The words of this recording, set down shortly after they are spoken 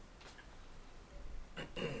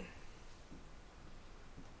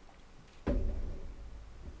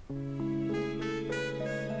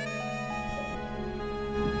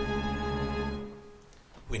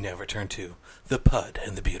now return to The Pud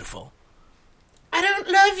and the Beautiful. I don't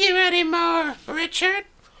love you anymore, Richard.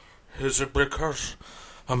 Is it because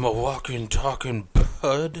I'm a walking, talking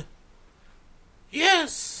pud?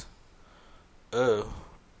 Yes. Oh.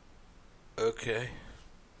 Okay.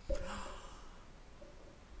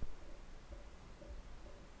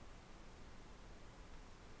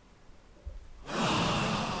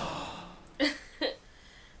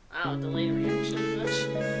 Oh, delayed reaction.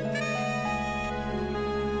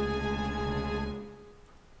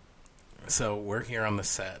 So we're here on the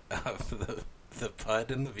set of the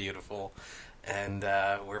Pud and the Beautiful, and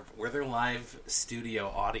we're their live studio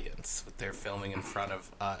audience. They're filming in front of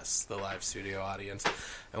us, the live studio audience,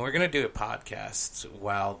 and we're gonna do a podcast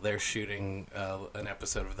while they're shooting an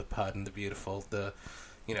episode of the Pud and the Beautiful, the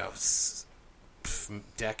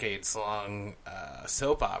decades long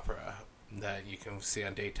soap opera that you can see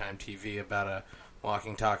on daytime TV about a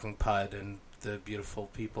walking, talking pud and the beautiful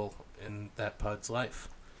people in that pud's life.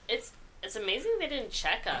 It's amazing they didn't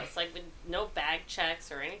check us, like with no bag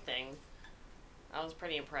checks or anything. I was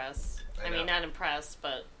pretty impressed. I mean, not impressed,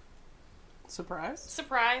 but surprised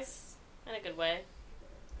in a good way.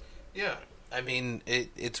 Yeah, I mean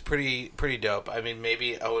it's pretty dope. I mean,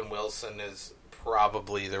 maybe Owen Wilson is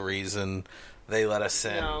probably the reason they let us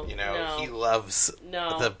in. No. He loves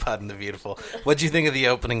the Pud and the Beautiful. What'd you think of the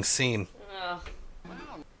opening scene? Wow.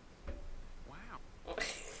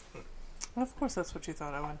 Well, of course that's what you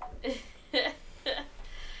thought, Owen. He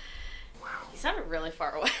sounded really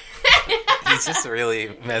far away. He's just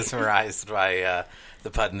really mesmerized by the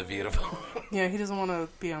Pud and the Beautiful. Yeah, he doesn't want to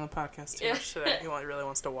be on the podcast too much today. He really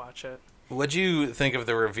wants to watch it. What'd you think of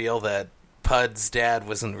the reveal that Pud's dad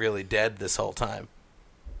wasn't really dead this whole time?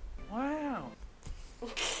 Wow.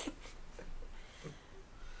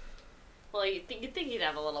 Well, you'd think he'd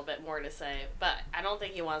have a little bit more to say, but I don't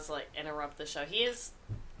think he wants to, interrupt the show. He is,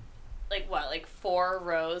 4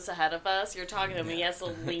 rows ahead of us. You're talking to him, he has to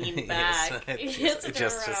lean back.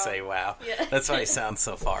 just to say wow. Yeah. That's why he sounds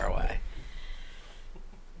so far away.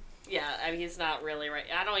 Yeah, I mean, he's not really right.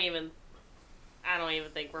 I don't even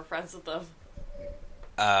think we're friends with him.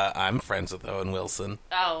 I'm friends with Owen Wilson.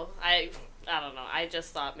 Oh, I don't know. I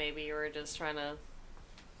just thought maybe you were just trying to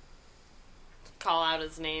call out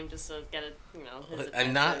his name just to get it, his attention.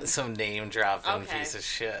 I'm not some name dropping Okay. piece of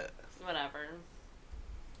shit. Whatever.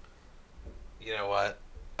 You know what?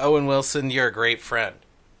 Owen Wilson, you're a great friend.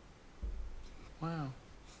 Wow.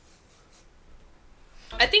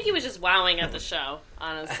 I think he was just wowing at the show,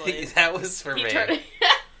 honestly. That was for me.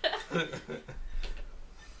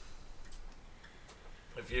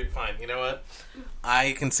 If you're fine, you know what?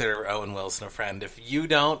 I consider Owen Wilson a friend. If you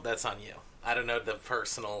don't, that's on you. I don't know the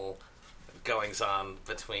personal goings on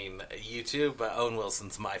between you two, but Owen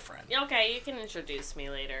Wilson's my friend. Okay, you can introduce me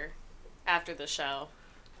later, after the show.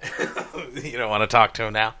 You don't want to talk to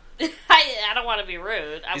him now? I don't want to be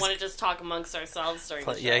rude. I want to just talk amongst ourselves during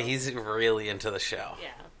the show. Yeah, he's really into the show. Yeah.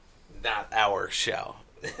 Not our show.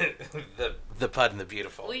 the Pud and the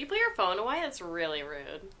Beautiful. Will you put your phone away? That's really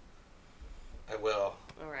rude. I will.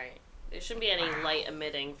 Alright. There shouldn't be any light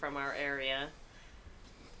emitting from our area.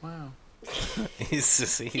 Wow. He's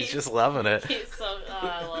just loving it. He's so... Oh,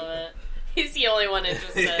 I love it. He's the only one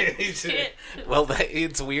interested. Well,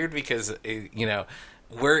 it's weird because,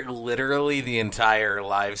 we're literally the entire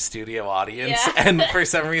live studio audience, Yeah. and for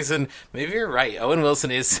some reason, maybe you're right, Owen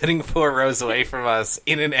Wilson is sitting 4 rows away from us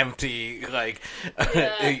in an empty,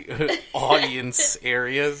 audience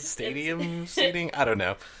area, stadium seating? I don't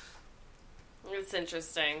know. It's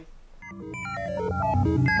interesting.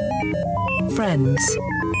 Friends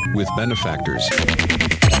with benefactors.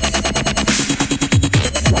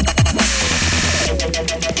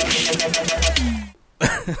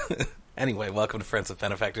 Anyway, welcome to Friends with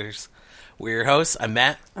Benefactors. We're your hosts. I'm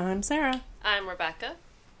Matt. I'm Sarah. I'm Rebecca.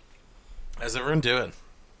 How's everyone doing?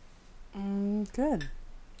 Good.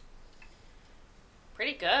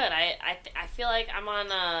 Pretty good. I feel like I'm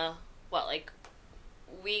on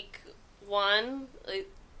week 1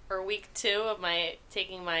 or week 2 of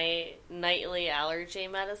taking my nightly allergy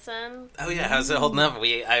medicine. Oh yeah, how's it holding up?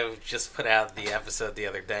 I just put out the episode the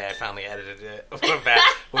other day. I finally edited it back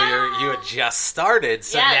where you had just started,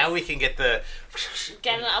 so Yes. now we can get an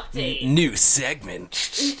update. New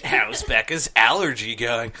segment. How's Becca's allergy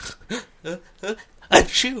going?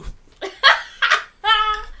 Achoo.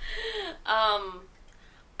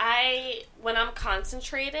 When I'm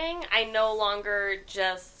concentrating, I no longer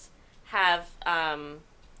just have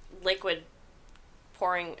liquid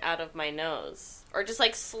pouring out of my nose, or just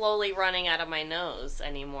slowly running out of my nose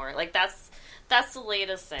anymore. That's the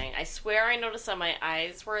latest thing. I swear I noticed that my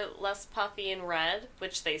eyes were less puffy and red,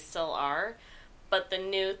 which they still are, But the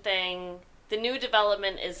new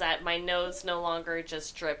development is that my nose no longer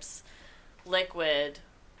just drips liquid.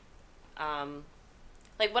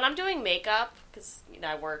 Like when I'm doing makeup, because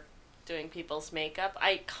I work doing people's makeup,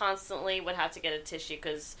 I constantly would have to get a tissue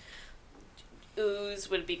because ooze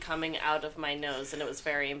would be coming out of my nose, and it was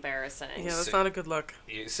very embarrassing. Yeah, that's not a good look.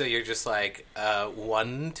 So you're just like,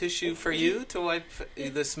 one tissue for you to wipe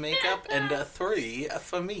this makeup, and 3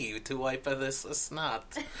 for me to wipe this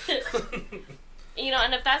snot.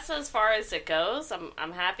 And if that's as far as it goes,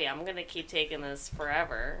 I'm happy. I'm gonna keep taking this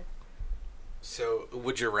forever. So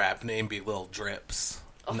would your rap name be Lil Drips?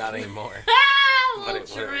 Oh. Not anymore. Little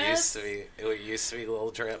What drips. it used to be. It used to be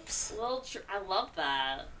Lil Drips. I love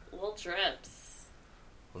that. Little drips.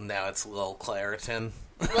 Now it's Lil Claritin.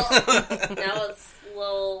 Now it's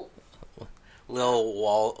Lil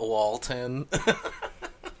Walton.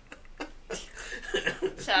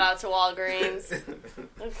 Shout out to Walgreens.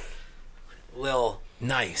 Lil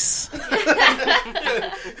Nice.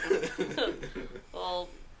 Well,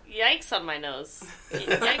 yikes on my nose.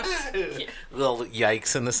 Yikes. Little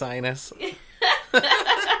yikes in the sinus.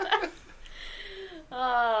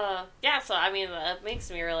 Yeah, so I mean, that makes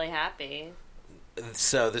me really happy.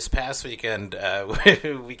 So this past weekend,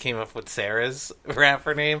 we came up with Sarah's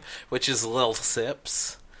rapper name, which is Lil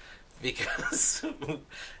Sips, because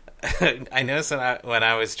I noticed when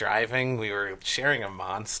I was driving, we were sharing a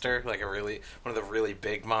monster, like one of the really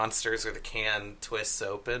big monsters where the can twists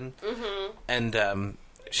open, and I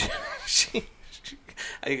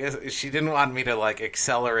guess she didn't want me to like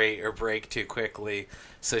accelerate or brake too quickly,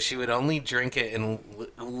 so she would only drink it in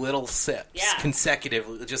little sips,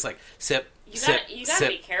 consecutively, just like sip. You gotta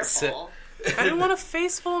be careful. Sip. I didn't want a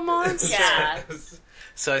face full of monsters. Yeah.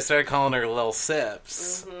 So I started calling her Lil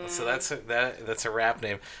Sips. Mm-hmm. So that's a rap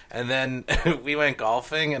name. And then we went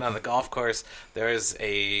golfing, and on the golf course there's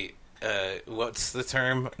a what's the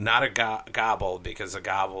term? Not a gobble, because a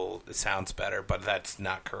gobble sounds better, but that's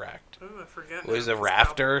not correct. Oh, I forget. Was it a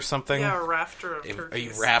rafter or something? Yeah, a rafter of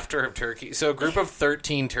turkeys. A rafter of turkeys. So a group of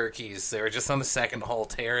 13 turkeys. They were just on the second hole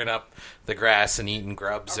tearing up the grass and eating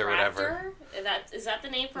grubs or whatever. Is that the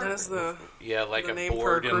name for? That is the like the a name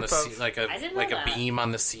board for a in the group of- like a beam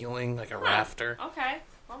on the ceiling, like a rafter. Okay,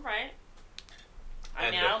 all right. I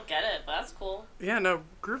And, mean, I don't get it, but that's cool. Yeah, no,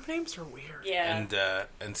 group names are weird. Yeah.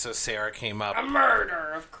 And so Sarah came up. A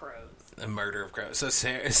murder of crows. A murder of crows.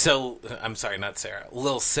 So I'm sorry, not Sarah.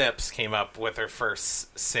 Lil Sips came up with her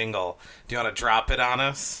first single. Do you want to drop it on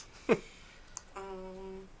us?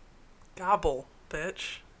 Gobble,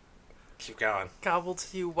 bitch. Keep going. Gobble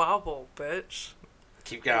till you wobble, bitch.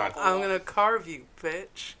 Keep going. I'm gonna carve you,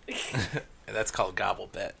 bitch. That's called Gobble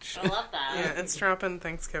Bitch. I love that. Yeah, it's dropping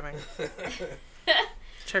Thanksgiving.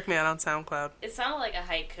 Check me out on SoundCloud. It sounded like a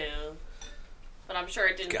haiku, but I'm sure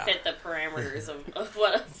it didn't fit the parameters of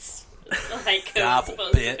what a haiku Gobble, is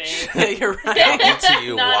supposed bitch. to be. Yeah, you're right. Gobble till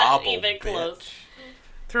you Not wobble, even bitch. close.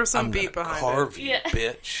 Throw some I'm beat gonna behind carve it. you,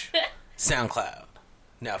 bitch. SoundCloud.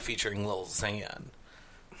 Now featuring Lil Xan.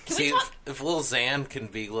 See, if Lil Xan can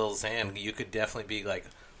be Lil Xan, you could definitely be like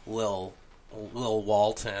Lil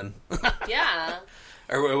Walton. Yeah.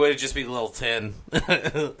 Or would it just be Lil Tin?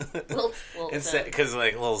 Little Because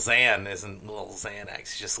like Lil Xan isn't Lil Xanax,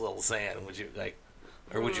 it's just Lil Xan. Would you like,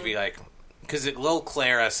 or would you be like, because Lil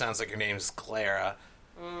Clara sounds like her name's Clara.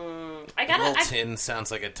 Lil Tin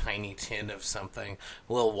sounds like a tiny tin of something.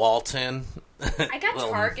 Lil Walton. I got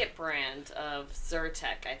Target brand of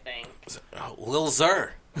Zyrtec, I think. Lil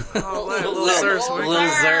Zer. Oh, Lil Zer's weird. Lil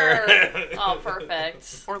Zer. Oh,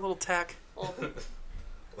 perfect. Or Little Tack.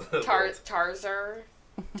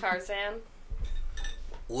 Tarzan.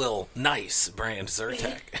 Lil Nice brand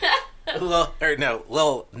Zyrtec.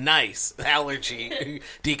 Lil Nice allergy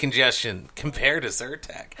decongestion compared to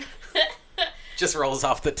Zyrtec. Just rolls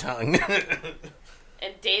off the tongue.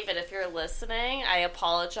 And David, if you're listening, I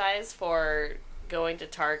apologize for going to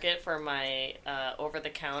Target for my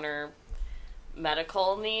over-the-counter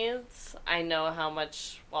medical needs. I know how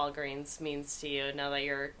much Walgreens means to you now that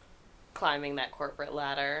you're climbing that corporate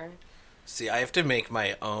ladder. See, I have to make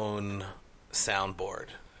my own soundboard,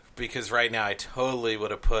 because right now I totally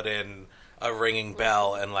would have put in a ringing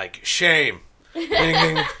bell and like, shame.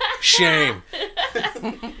 Ringing shame.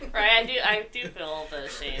 Right, I do feel a little bit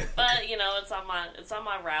of shame, but you know, it's on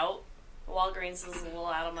my route. Walgreens is a little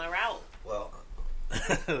out of my route. Well,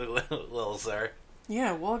 Lil Zer.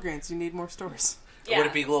 Yeah, Walgreens, you need more stores. Yeah. Would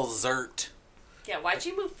it be Lil Zert? Yeah, why'd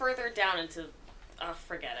you move further down into... Oh,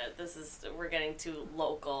 forget it. We're getting too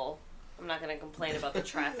local. I'm not going to complain about the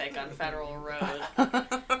traffic on Federal Road.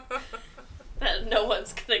 That no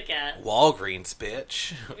one's going to get. Walgreens,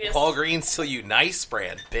 bitch. Yes. Walgreens till you nice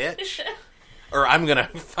brand, bitch. or I'm gonna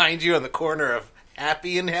find you in the corner of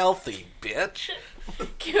Happy and Healthy, bitch.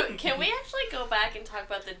 Can we actually go back and talk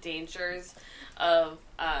about the dangers of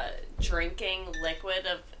drinking liquid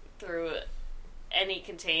through any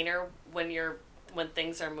container when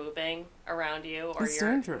things are moving around you or It's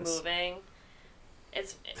you're dangerous. moving?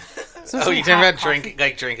 It's Oh, you talking about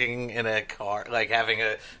drinking in a car, like having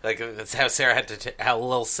that's how Sarah had to how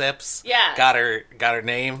little sips. Yeah. got her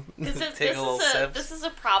name. Take a little sips. This is a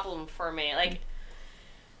problem for me. Like,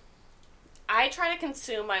 I try to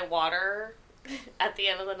consume my water at the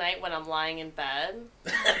end of the night when I'm lying in bed.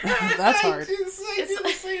 That's hard.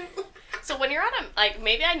 So when you're on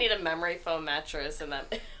maybe I need a memory foam mattress, and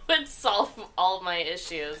that would solve all of my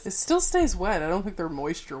issues. It still stays wet. I don't think they're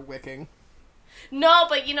moisture wicking. No,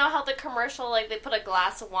 but you know how the commercial, they put a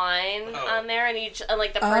glass of wine on there, and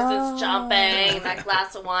the person's jumping, and that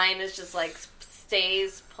glass of wine is just,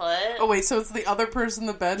 stays put. Oh, wait, so it's the other person in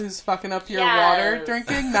the bed who's fucking up your Yes. water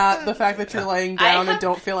drinking, not the fact that you're laying down and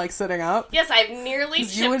don't feel like sitting up? Yes, I've nearly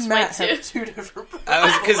Because chipped you and my Matt tooth. have two different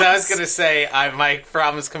problems. Because I was gonna say my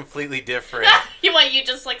problem is completely different. You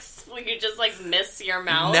just miss your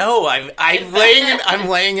mouth? No, I'm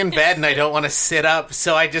laying in bed and I don't want to sit up,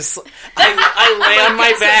 so I lay on my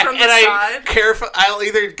gets it back from the and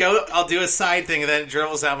side? I'll do a side thing and then it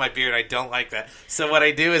dribbles out my beard. I don't like that. So what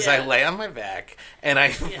I do is I lay on my back and I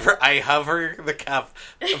hover the cup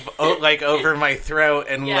over my throat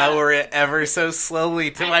and lower it ever so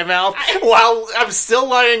slowly to my mouth while I'm still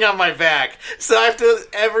lying on my back. So I have to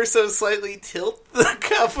ever so slightly tilt the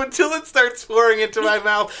cup until it starts pouring into my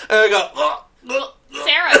mouth, and I go.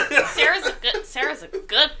 Sarah's a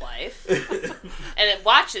good wife, and it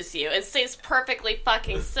watches you and stays perfectly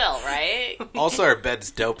fucking still, right? Also, our bed's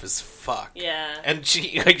dope as fuck. Yeah. And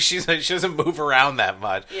she doesn't move around that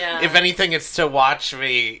much. Yeah. If anything, it's to watch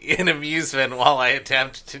me in amusement while I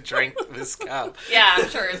attempt to drink this cup. Yeah, I'm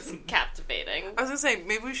sure it's captivating. I was gonna say,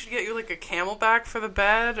 maybe we should get you, a camelback for the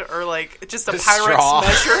bed, or, just a The Pyrex straw.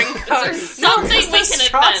 measuring cup. There's something we can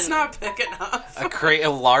straw's invent. not big enough. A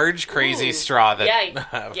large, crazy straw that... Yeah.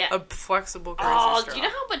 A flexible crazy Oh, straw. do you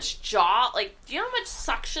know how much do you know how much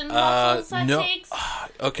suction muscles that takes?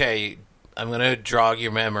 Okay, I'm going to jog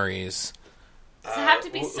your memories. Does it have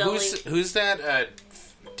to be silly? Who's that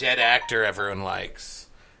dead actor everyone likes?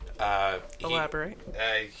 Elaborate.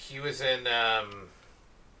 He was in...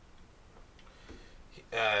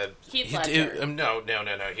 Heath Ledger. No.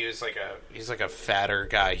 He's like a fatter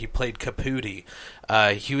guy. He played Caputi.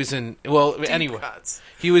 He was in anyway. Cuts.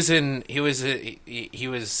 He was in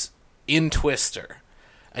Twister.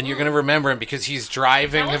 And you're gonna remember him because he's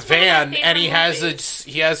driving That a was one of my van, and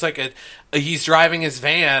favorite he's driving his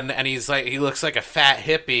van, and he looks like a fat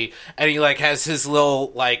hippie, and he has his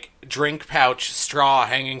little drink pouch straw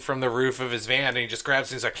hanging from the roof of his van, and he just grabs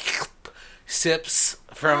and he's like sips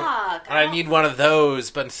from. Fuck, and I need one of those,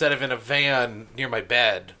 but instead of in a van near my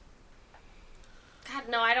bed. God,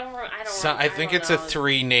 no, I don't. So I think it's know. a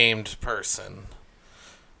 3 named person.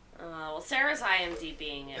 Well, Sarah's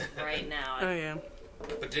IMDbing it right now. Oh, yeah.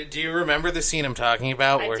 But do you remember the scene I'm talking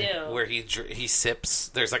about? I Where do. where he sips.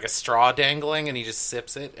 There's a straw dangling, and he just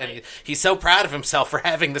sips it, and he's so proud of himself for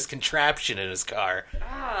having this contraption in his car.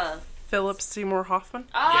 Philip Seymour Hoffman.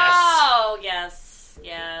 Oh, yes.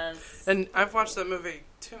 And I've watched that movie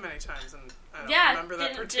too many times, and I don't remember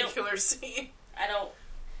that particular scene. I don't.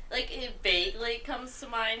 It vaguely comes to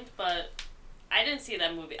mind, but I didn't see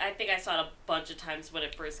that movie. I think I saw it a bunch of times when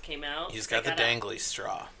it first came out. He's got the dangly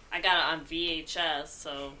straw. I got it on VHS,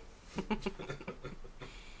 so... and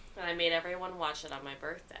I made everyone watch it on my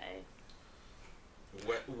birthday.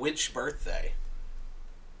 Which birthday?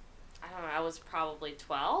 I don't know, I was probably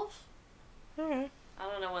 12? Okay.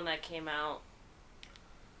 I don't know when that came out.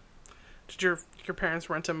 Did your parents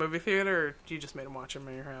rent a movie theater, or you just made them watch them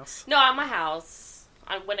in your house? No, at my house.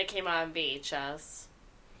 When it came out on VHS.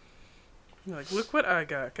 You're like, look what I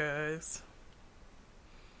got, guys.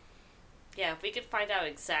 Yeah, if we could find out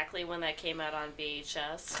exactly when that came out on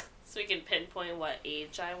VHS, so we can pinpoint what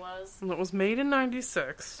age I was. And it was made in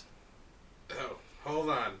 96. Oh, hold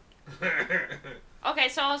on. Okay,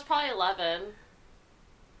 so I was probably 11.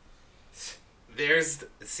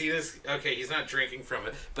 See this? Okay, he's not drinking from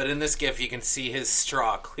it, but in this GIF you can see his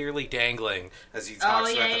straw clearly dangling as he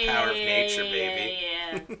talks about the power of nature, baby.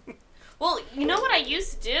 Yeah. Well, you know what I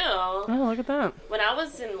used to do? Oh, look at that. When I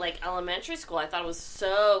was in, elementary school, I thought it was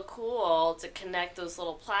so cool to connect those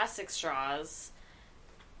little plastic straws.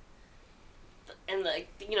 And, they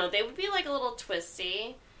would be, a little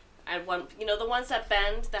twisty. And the ones that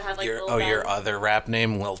bend, that have, little bends. Your other rap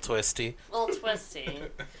name, Lil Twisty? Little twisty.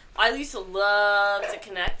 I used to love to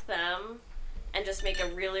connect them. and just make a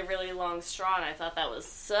really, really long straw, and I thought that was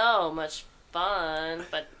so much fun,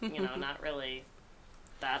 but, not really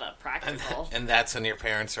that practical. And that's when your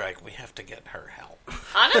parents are like, we have to get her help.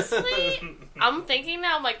 Honestly, I'm thinking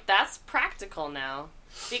now, I'm like, that's practical now.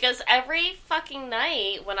 Because every fucking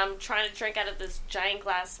night when I'm trying to drink out of this giant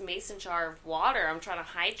glass mason jar of water, I'm trying to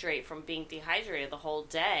hydrate from being dehydrated the whole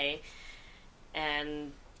day.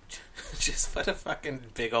 And Just put a fucking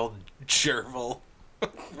big old gerbil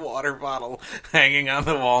water bottle hanging on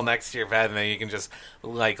the wall next to your bed, and then you can just,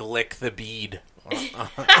 lick the bead.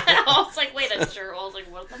 I was like, wait, a gerbil? I was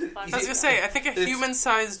like, what the fuck? I was gonna say, I think a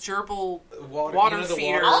human-sized gerbil Water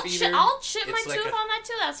feeder. I'll chip my It's tooth like on that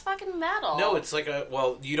too. That's fucking metal. No, it's like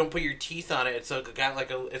you don't put your teeth on it. It's like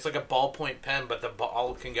it's like a ballpoint pen, but the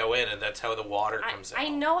ball can go in, and that's how the water comes out. I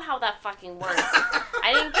know how that fucking works.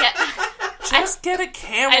 I didn't get. Just get a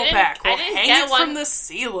camelback. I We'll didn't hang get it one. from the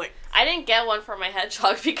ceiling. I didn't get one for my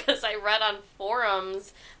hedgehog because I read on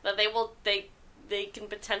forums that they can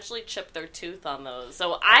potentially chip their tooth on those.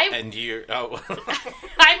 So And you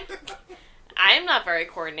I'm not very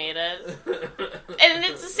coordinated. And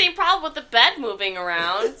it's the same problem with the bed moving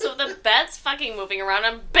around. So the bed's fucking moving around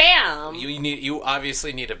and bam! you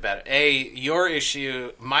obviously need a better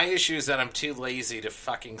my issue is that I'm too lazy to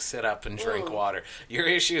fucking sit up and drink water. Your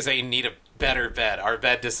issue is that you need a better bed. Our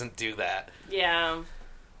bed doesn't do that. Yeah.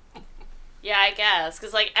 Yeah, I guess.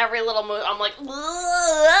 Because, every little move, I'm like...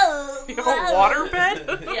 You have a water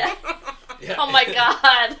bed? Yeah. Oh, my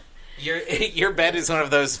God. Your bed is one of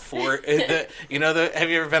those have you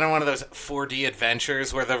ever been on one of those 4D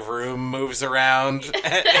adventures where the room moves around?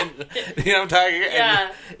 And you know what I'm talking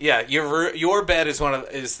about? Yeah. Your bed is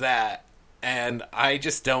that, and I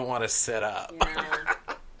just don't want to sit up.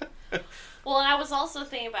 Yeah. Well, and I was also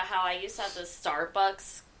thinking about how I used to have this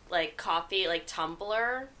Starbucks, coffee,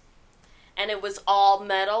 tumbler... And it was all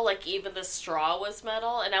metal, even the straw was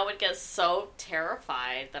metal, and I would get so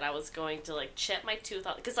terrified that I was going to, chip my tooth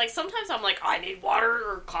out. Because, sometimes I'm like, oh, I need water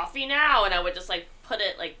or coffee now, and I would just, put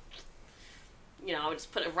it, I would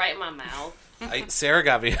just put it right in my mouth. Sarah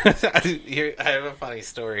got me. I have a funny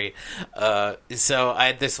story. So I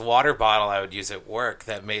had this water bottle I would use at work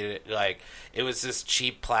that made it it was this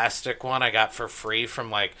cheap plastic one I got for free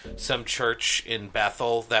from some church in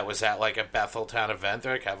Bethel that was at a Betheltown event.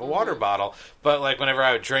 They're have a water bottle, but whenever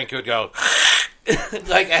I would drink, it would go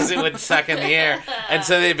as it would suck in the air, and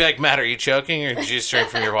so they'd be like, "Matt, are you choking, or did you just drink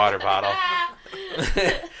from your water bottle?"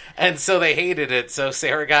 And so they hated it. So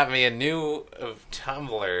Sarah got me a new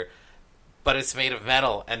tumbler. But it's made of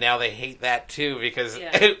metal, and now they hate that too because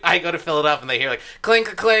I go to fill it up and they hear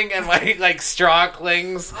clink clink and my straw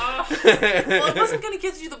clings. Well, it wasn't going to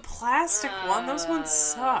get you the plastic one. Those ones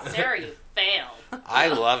suck. Sarah, you failed. I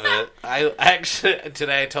love it. I actually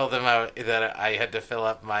today I told them that I had to fill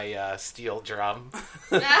up my steel drum.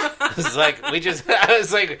 I was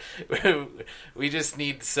we just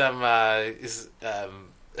need some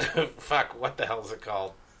fuck, what the hell is it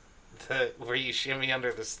called? Where you shimmy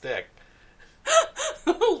under the stick.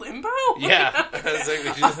 Limbo? Yeah.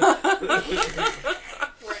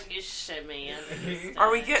 Where you shimmy under the stick.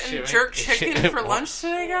 Are we getting jerk chicken for lunch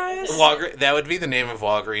today, guys? That would be the name of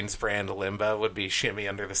Walgreens brand. Limbo would be shimmy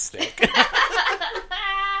under the stick.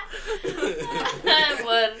 That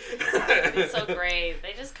would be so great.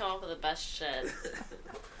 They just come up with the best shit.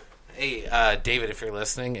 Hey, David, if you're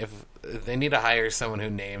listening, if they need to hire someone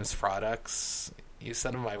who names products, you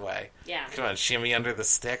send them my way. Yeah. Come on, shimmy under the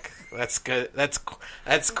stick. That's good. That's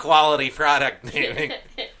quality product naming.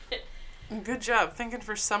 Good job. Thinking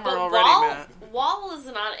for summer But already, Matt. Wall is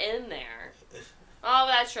not in there. Oh,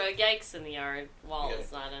 that's true. Yikes in the yard. Wall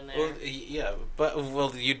is not in there. Well, yeah, but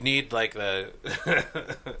you'd need the.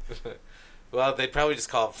 Well, they'd probably just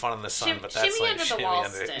call it fun in the sun, but that's shimmy under the wall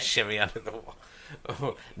stick. Shimmy under the wall.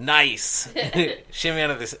 Oh, nice. Shimmy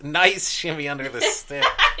under this. Nice shimmy under the stick.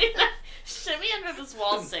 Shimmy under this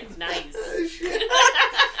wall stick. Nice.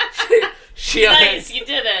 Nice, you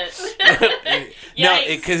did it. No,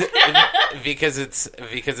 because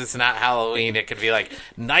it's not Halloween. It could be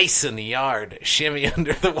nice in the yard, shimmy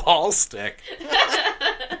under the wall stick.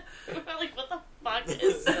 What the fuck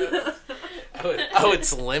is this? Oh,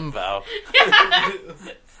 it's Limbo.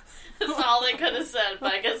 That's all they could have said,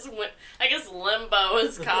 but I guess Limbo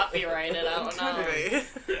is copyrighted. I don't know.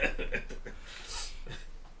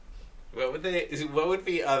 What would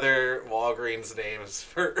be other Walgreens names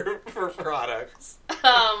for products?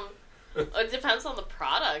 It depends on the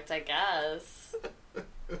product, I guess.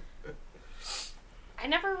 I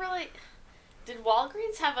never really... Did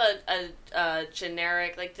Walgreens have a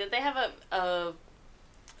generic... did they have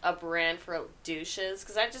a brand for douches?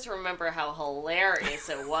 Because I just remember how hilarious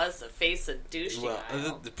it was to face a douche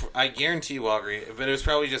aisle. I guarantee you Walgreens, but it was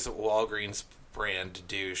probably just a Walgreens brand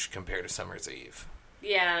douche compared to Summer's Eve.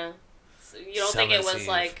 Yeah. So you don't think it was Eve.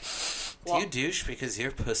 like... Do you douche because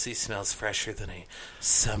your pussy smells fresher than a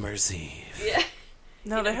Summer's Eve? Yeah.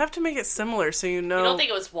 No, they have to make it similar so you know. You don't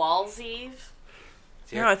think it was Wall's Eve?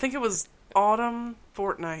 No, I think it was autumn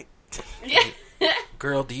fortnight. Yeah.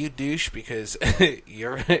 Girl, do you douche because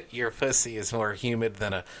your pussy is more humid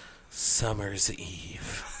than a Summer's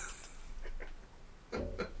Eve?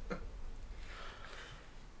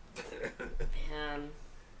 Man.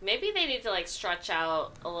 Maybe they need to, like, stretch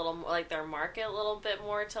out a little more, like, their market a little bit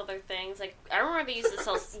more to their things. Like, I remember they used to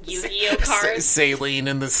sell Yu-Gi-Oh cards. Saline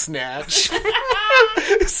in the Snatch.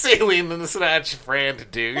 Saline in the Snatch brand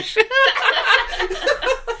douche.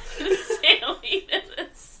 Saline in the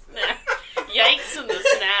Snatch. Yikes in the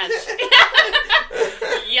Snatch.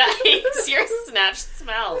 Yikes, your Snatch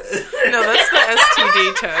smells. No, that's the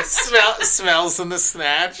STD test. Smells in the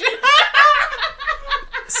Snatch.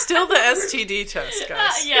 Still the STD test,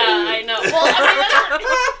 guys. Yeah, I know. Well,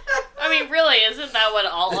 I mean, really, isn't that what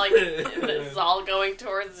all, like, it's all going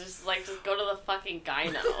towards? Just go to the fucking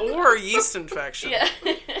gyno. Or yeast infection. Yeah.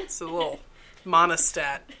 It's a little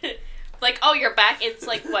monostat. Like, oh, you're back. It's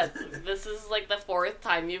like, what? This is like the 4th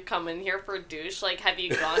time you've come in here for a douche. Like, have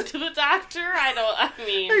you gone to the doctor? I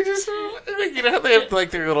mean. I just, you know how they have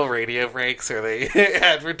like their little radio breaks or they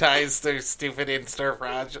advertise their stupid in-store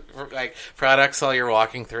products while you're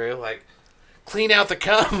walking through? Like, clean out the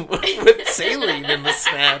cum with saline in the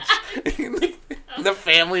Snatch. The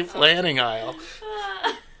family planning aisle.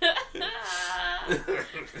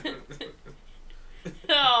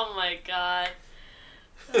 Oh my god.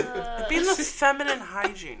 Be in the feminine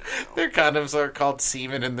hygiene aisle. Their condoms are called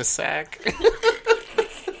semen in the sack.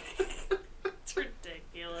 It's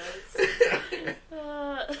ridiculous.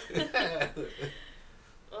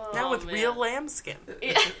 Now with man. real lambskin.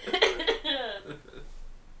 Yeah.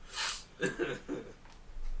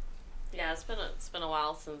 Yeah, it's been a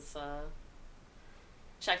while since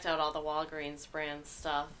checked out all the Walgreens brand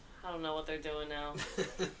stuff. I don't know what they're doing now.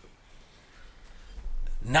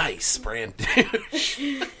 Nice brand douche.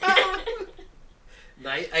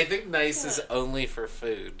 I think Nice is only for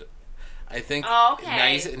food. I think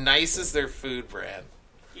Nice is their food brand.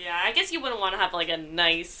 Yeah, I guess you wouldn't want to have like a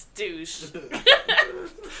nice douche.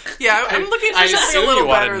 Yeah, I'm looking for I something assume a little you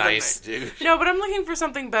want better a than nice nice. douche. No, but I'm looking for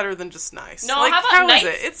something better than just nice. No, like, how about how nice? is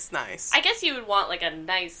it? It's nice. I guess you would want like a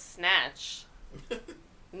nice snatch.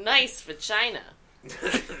 Nice vagina.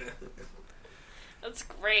 That's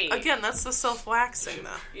great. Again, that's the self-waxing, though.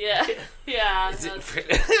 Yeah, yeah.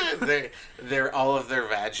 They're all of their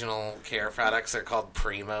vaginal care products are called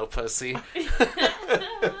Primo Pussy.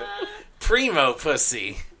 Primo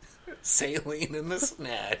Pussy. Saline in the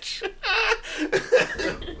Snatch. So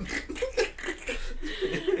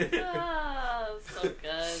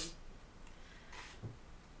good.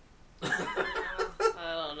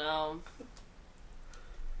 I don't know.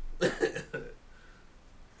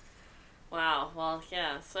 Wow. Well,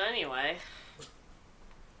 yeah. So anyway.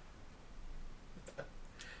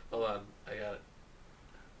 Hold on, I got it.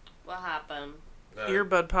 What happened?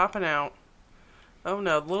 Earbud popping out. Oh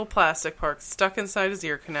no, the little plastic part stuck inside his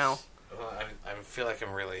ear canal. Well, I feel like I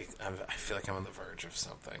feel like I'm on the verge of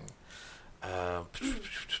something.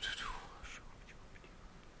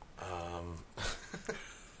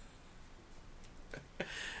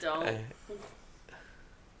 Don't.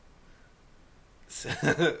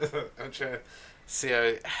 I'm trying. See,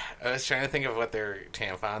 I was trying to think of what their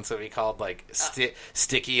tampons would be called, like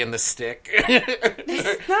sticky in the stick.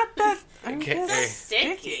 It's not that. I Okay, guess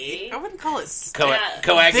hey. Sticky. I wouldn't call it sticky.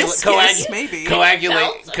 Viscous, maybe.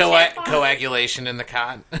 Belts, a tampon? Coagulation in the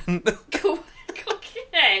cotton.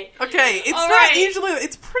 Okay. Okay, it's All not right. usually.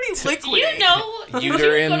 It's pretty Do liquidy. you know?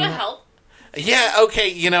 Uterine. Go to help. Yeah, okay,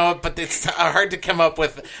 you know, but it's hard to come up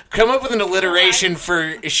with an alliteration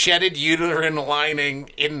for shedded uterine lining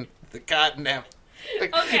in the cotton. Okay.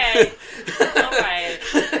 All right.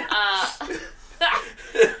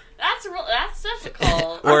 That's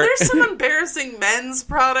difficult. Are there some embarrassing men's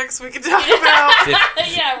products we could talk about?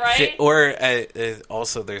 Yeah, right. Or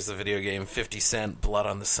also, there's the video game 50 Cent Blood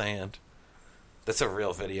on the Sand. That's a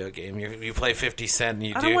real video game. You play 50 Cent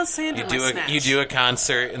and I don't want sand in my snatch. you do a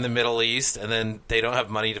concert in the Middle East, and then they don't have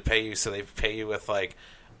money to pay you, so they pay you with like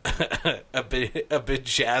a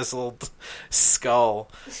bejazzled skull,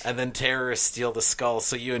 and then terrorists steal the skull,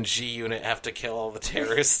 so you and G-Unit have to kill all the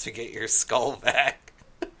terrorists to get your skull back.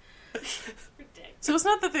 So it's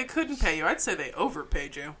not that they couldn't pay you. I'd say they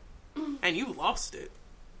overpaid you, and you lost it.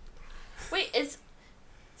 Wait,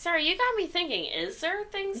 Sarah, you got me thinking, is there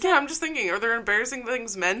things... Yeah, I'm just thinking, are there embarrassing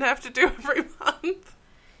things men have to do every month?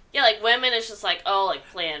 Yeah, like, women, it's just like, oh, like,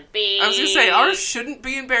 Plan B. I was going to say, ours shouldn't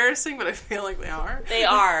be embarrassing, but I feel like they are. They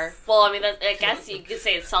are. Well, I mean, I guess you could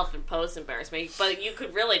say it's self-imposed embarrassment, but you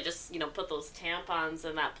could really just, put those tampons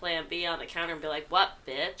and that Plan B on the counter and be like, what,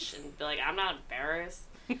 bitch? And be like, I'm not embarrassed.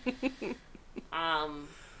 But I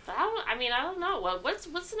don't know. What's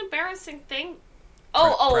an embarrassing thing?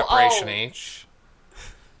 Preparation H.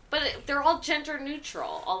 But they're all gender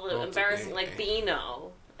neutral. All the embarrassing, like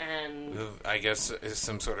Beano. And I guess is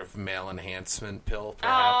some sort of male enhancement pill,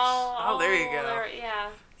 perhaps. Oh, there you go. Yeah.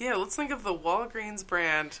 Yeah, let's think of the Walgreens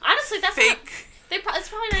brand. Honestly, that's fake. It's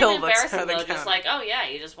probably not pill even that's embarrassing how they though. count Just it. like, oh yeah,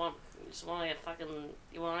 you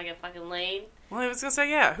want to get fucking laid. Well, I was gonna say,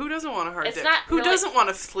 yeah. Who doesn't want a hard It's dick? not Who really- doesn't want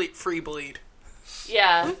a free bleed?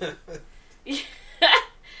 Yeah.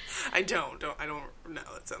 I don't. No,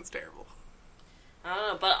 that sounds terrible. I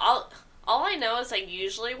don't know, but all I know is like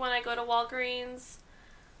usually when I go to Walgreens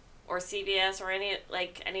or CVS or any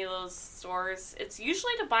of those stores, it's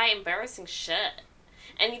usually to buy embarrassing shit.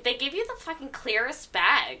 And they give you the fucking clearest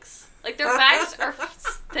bags. Like their bags are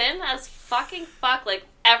thin as fucking fuck. Like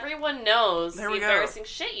everyone knows There the we go. embarrassing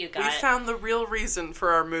shit you got. We found the real reason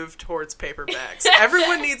for our move towards paper bags.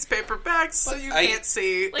 Everyone needs paper bags, so you can't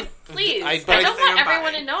see. Like, please. I but don't I- want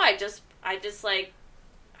everyone buying. to know. I just like,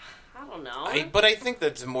 I don't know. But I think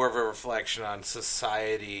that's more of a reflection on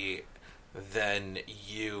society than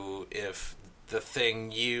you. If the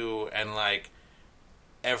thing you and like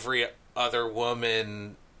every other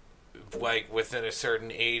woman, like within a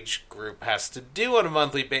certain age group, has to do on a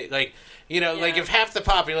monthly basis, like like if half the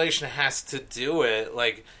population has to do it,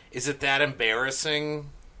 like is it that embarrassing?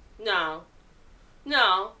 No,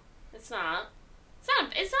 it's not.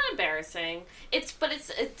 It's not embarrassing. It's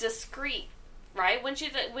discreet, right? Wouldn't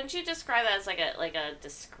you describe that as like a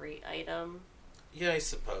discreet item? Yeah, I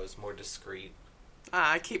suppose more discreet.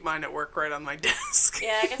 I keep mine at work right on my desk.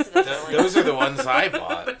 Yeah, I guess it doesn't really. Those are the ones I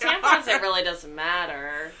bought. Tampons, it really doesn't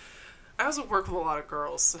matter. I also work with a lot of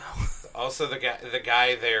girls, so. Also, the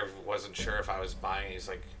guy there wasn't sure if I was buying. He's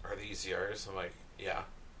like, "Are these yours?" I'm like, "Yeah."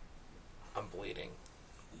 I'm bleeding.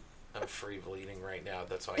 I'm free bleeding right now.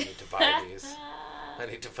 That's why I need to buy these. I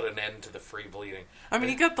need to put an end to the free bleeding. I mean,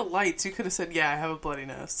 you got the lights. You could have said, "Yeah, I have a bloody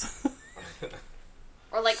nose."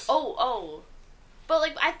 Or like, oh. But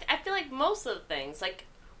like, I feel like most of the things, like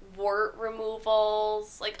wart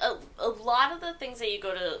removals, like a lot of the things that you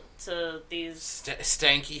go to these,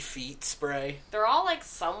 Stanky feet spray. they're all like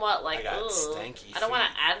somewhat like, I got ugh. stanky I don't want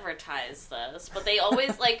feet. to advertise this, but they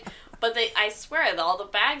always like, I swear that all the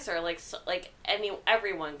bags are like,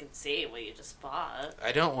 everyone can see what you just bought.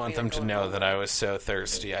 I don't want them to going know on. that I was so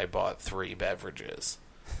thirsty I bought 3 beverages.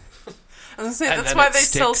 I was gonna say, And that's then why it they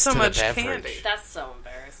sell sticks so to the much beverage. candy. That's so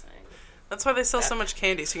embarrassing. That's why they sell so much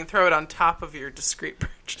candy, so you can throw it on top of your discreet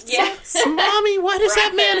purchase. Yes. Mommy, why does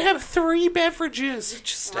Wrap that man it. have 3 beverages?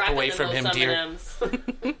 Just step Wrap away it in from those him, dear. M&Ms.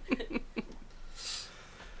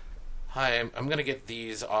 Hi, I'm going to get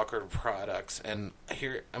these awkward products, and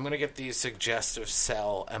here I'm going to get these suggestive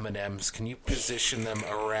cell M&Ms. Can you position them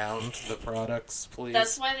around the products, please?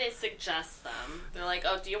 That's why they suggest them. They're like,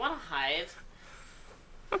 oh, do you want to hide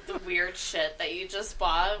the weird shit that you just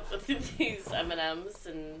bought with these M&Ms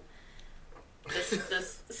and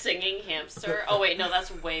this singing hamster? Oh, wait, no,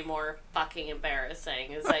 that's way more fucking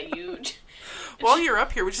embarrassing. Is that you... While you're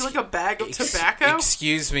up here, would you like a bag of tobacco?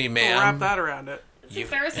 Excuse me, We'll wrap ma'am. that around it. It's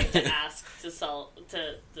embarrassing to ask to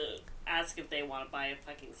ask if they want to buy a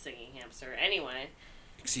fucking singing hamster. Anyway.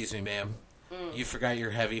 Excuse me, ma'am. You forgot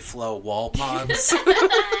your heavy flow wall ponds.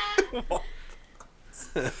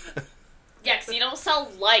 Yeah, because you don't sell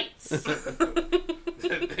lights.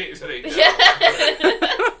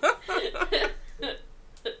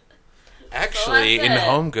 Actually, So in that's it.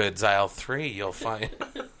 Home Goods aisle 3, you'll find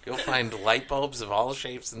light bulbs of all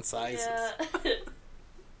shapes and sizes. Yeah.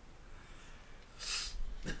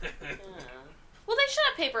 Well, they should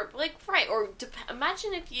have paper, like, right, or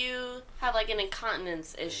imagine if you have, like, an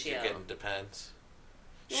incontinence issue. You're getting depends.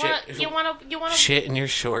 You want to... Shit in your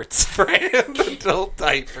shorts, brand adult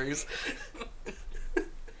diapers.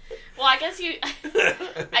 Well, I guess you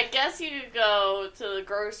could go to the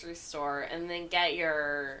grocery store and then get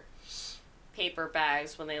your paper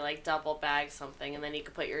bags when they, like, double bag something, and then you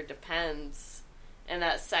could put your Depends in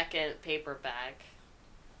that second paper bag.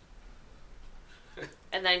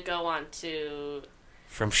 And then go on to...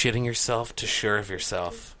 From shitting yourself to sure of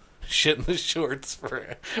yourself. Shit in the shorts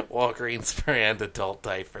for Walgreens brand adult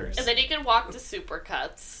diapers. And then you can walk to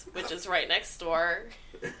Supercuts, which is right next door,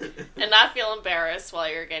 and not feel embarrassed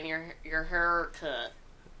while you're getting your hair cut.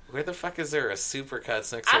 Where the fuck is there a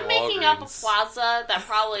Supercuts next to I'm making up a Walgreens? plaza that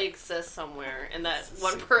probably exists somewhere and that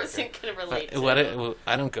one person can relate to.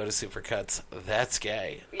 I don't go to Supercuts. That's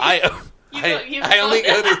gay. You I only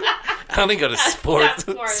go to That's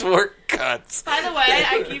sport cuts. By the way,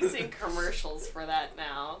 I keep seeing commercials for that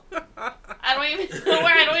now. I don't even know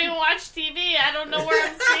where. I don't even watch TV. I don't know where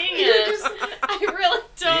I'm seeing it. I really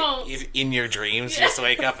don't. In your dreams, you just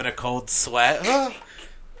wake up in a cold sweat.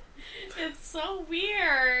 It's so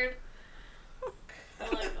weird.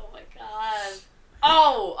 I'm like, oh my god.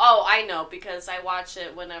 Oh, I know, because I watch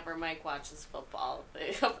it whenever Mike watches football.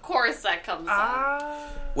 Of course that comes on.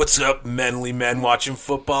 What's up, manly men watching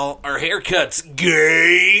football? Our haircut's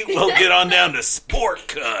gay. Well, get on down to Sport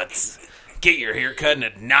Cuts. Get your haircut in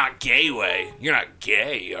a not gay way. You're not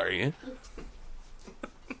gay, are you?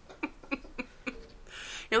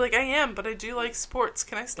 You're like, I am, but I do like sports.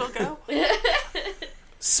 Can I still go?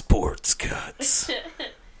 Sports Cuts.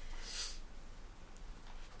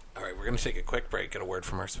 All right, we're going to take a quick break, get a word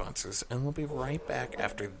from our sponsors, and we'll be right back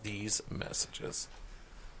after these messages.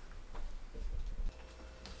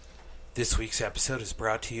 This week's episode is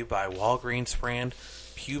brought to you by Walgreens brand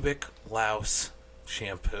Pubic Louse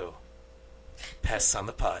Shampoo. Pests on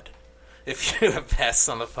the Pud. If you have pests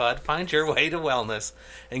on the pud, find your way to wellness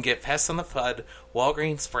and get Pests on the Pud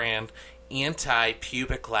Walgreens brand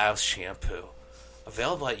anti-pubic louse shampoo.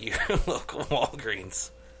 Available at your local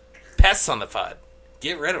Walgreens. Pests on the Pud.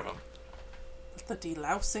 Get rid of them. Let the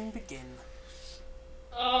delousing begin.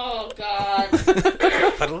 Oh, God.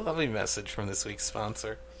 What a lovely message from this week's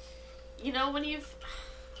sponsor. You know, when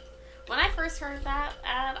I first heard that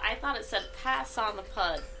ad, I thought it said pass on the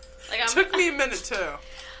pud. Like, Took me a minute, too.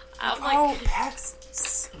 I'm like,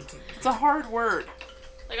 pests. It's a hard word.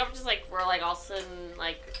 like, I'm just like, we're like all sitting,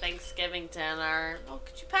 like, Thanksgiving dinner. Oh,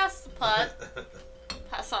 could you pass the pud?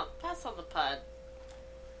 Pass on the pud.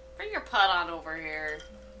 Bring your pud on over here.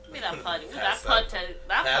 Give me that pud. Ooh, that pud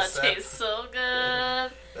tastes so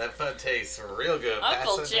good. That pud tastes real good.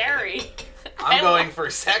 Uncle Jerry. I'm going for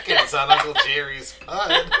seconds on Uncle Jerry's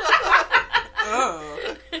pud.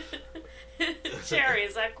 Oh. Jerry,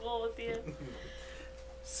 is that cool with you?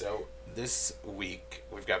 So, this week,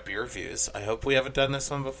 we've got beer reviews. I hope we haven't done this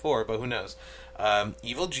one before, but who knows.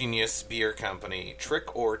 Evil Genius Beer Company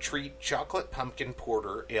Trick or Treat Chocolate Pumpkin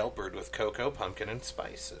Porter Ale brewed with cocoa, pumpkin, and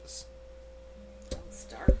spices. It's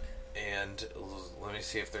dark. And let me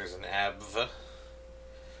see if there's an ABV.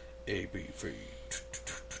 ABV.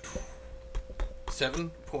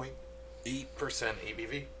 7.8%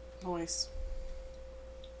 ABV. Nice.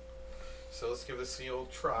 So let's give this the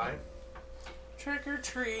old try. Trick or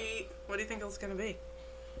treat. What do you think it's going to be?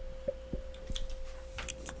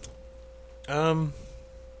 I'm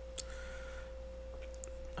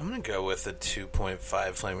gonna go with the 2.5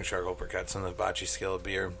 Flaming Charcoal per Cuts on the Bocce scale of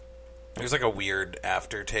beer. There's like a weird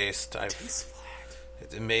aftertaste. It tastes flat.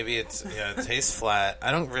 Maybe it tastes flat.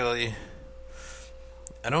 I don't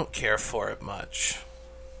care for it much.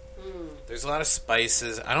 There's a lot of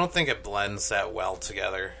spices. I don't think it blends that well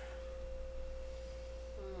together.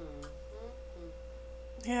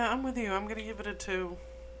 Yeah, I'm with you. I'm going to give it a 2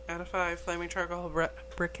 out of 5 Flaming Charcoal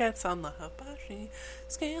briquettes on the hibachi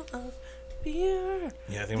scale of beer.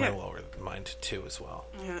 Yeah, I think I'm going to lower mine to 2 as well.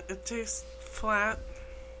 Yeah, it tastes flat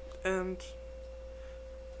and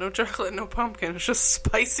no chocolate, no pumpkin. It's just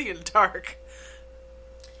spicy and dark.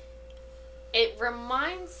 It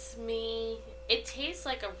reminds me... It tastes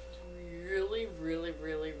like a really, really,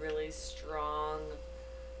 really, really strong,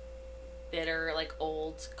 bitter, like,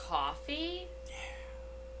 old coffee. Yeah.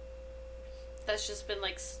 That's just been,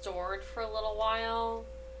 like, stored for a little while.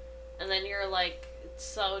 And then you're, like,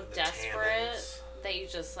 so desperate that you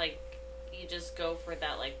just go for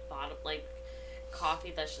that, like, bottom, like,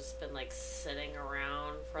 coffee that's just been, like, sitting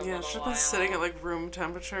around for a little while. Yeah, it's just been sitting at, like, room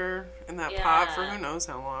temperature in that pot for who knows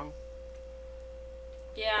how long.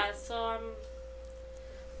 Yeah, so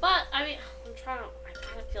but, I mean, I kind of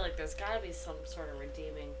feel like there's gotta be some sort of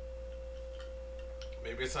redeeming.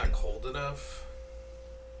 Maybe it's not cold enough.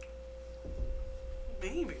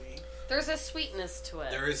 Maybe. There's a sweetness to it.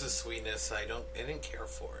 There is a sweetness. I didn't care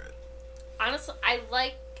for it. Honestly, I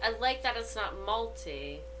like that it's not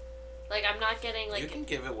malty. Like, I'm not getting, like... You can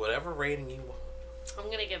give it whatever rating you want. I'm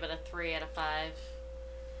gonna give it a 3 out of 5.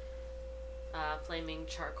 Flaming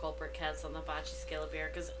Charcoal briquettes on the Bocce scale of beer,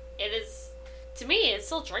 because it is, to me, it's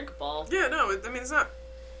still drinkable. Yeah, no, I mean, it's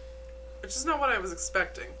just not what I was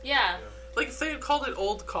expecting. Yeah. Like, if they had called it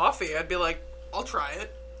old coffee, I'd be like, I'll try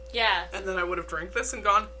it. Yeah. And then I would have drank this and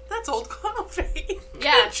gone, that's old coffee.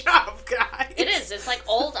 Yeah. Good job, guys. It is. It's like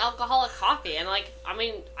old alcoholic coffee. And, like, I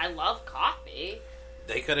mean, I love coffee.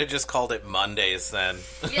 They could have just called it Mondays then.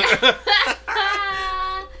 Yeah.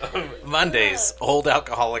 Mondays, old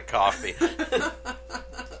alcoholic coffee.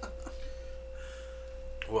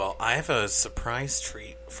 Well, I have a surprise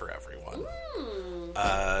treat for everyone.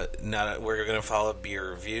 We're going to follow beer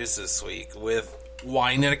reviews this week with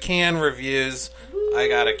wine in a can reviews. I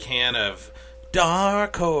got a can of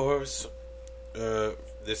Dark Horse.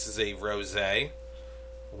 This is a rosé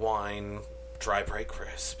wine, dry, bright,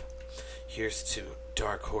 crisp. Here's to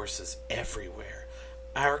Dark Horses everywhere.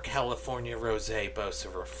 Our California rosé boasts a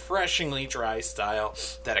refreshingly dry style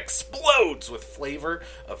that explodes with flavor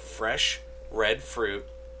of fresh red fruit,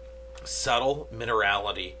 subtle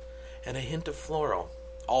minerality, and a hint of floral,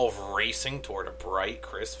 all racing toward a bright,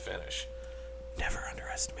 crisp finish. Never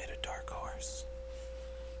underestimate a Dark Horse.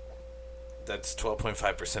 That's 12.5%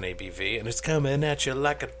 ABV, and it's coming at you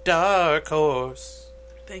like a dark horse.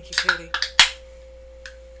 Thank you, Katie.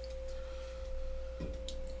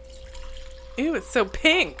 Ew, it's so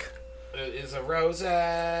pink. It is a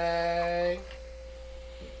rosé.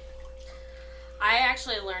 I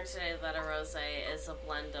actually learned today that a rosé is a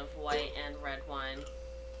blend of white and red wine.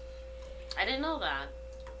 I didn't know that.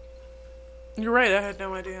 You're right, I had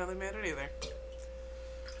no idea how they made it either.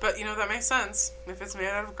 But, that makes sense. If it's made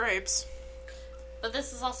out of grapes. But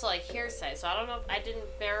this is also like hearsay, so I don't know if I didn't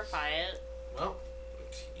verify it. Well,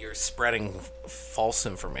 you're spreading false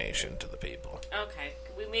information to the people. Okay.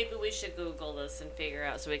 Maybe we should Google this and figure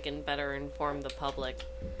out so we can better inform the public.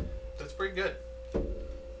 That's pretty good.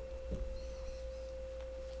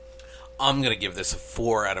 I'm going to give this a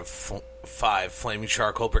 4 out of 5 flaming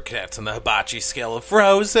charcoal briquettes on the hibachi scale of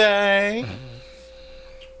rosé.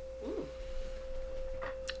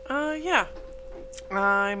 Yeah.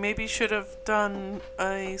 I maybe should have done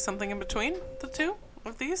something in between the two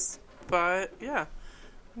of these. But, yeah.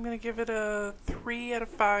 I'm going to give it a 3 out of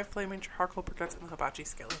 5 flaming charcoal briquettes on the hibachi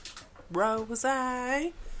scale of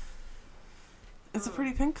rosé. It's a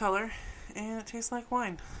pretty pink color, and it tastes like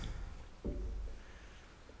wine.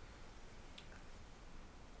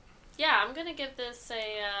 Yeah, I'm going to give this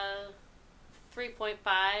a 3.5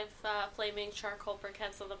 flaming charcoal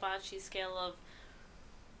briquettes on the hibachi scale of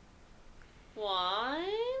wine?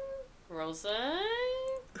 Rosé?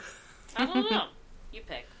 I don't know. You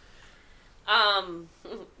pick.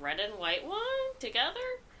 Red and white wine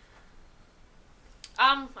together?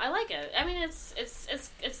 I like it. I mean, it's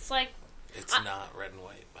like... It's not red and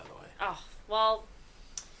white, by the way. Oh, well,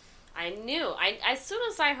 I knew. As soon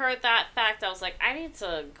as I heard that fact, I was like, I need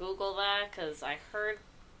to Google that, because I heard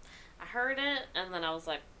it, and then I was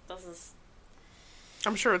like, this is...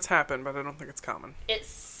 I'm sure it's happened, but I don't think it's common. It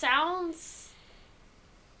sounds...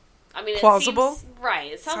 I mean, plausible? It seems,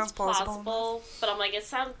 right. It sounds plausible, but I'm like,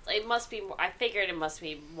 it must be more, I figured it must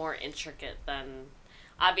be more intricate than,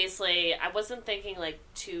 obviously, I wasn't thinking like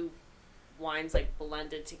two wines like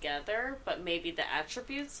blended together, but maybe the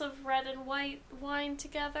attributes of red and white wine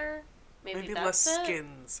together. Maybe less that's it.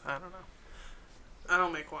 skins. I don't know. I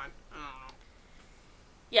don't make wine. I don't know.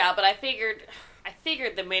 Yeah, but I figured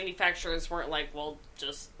the manufacturers weren't like, well,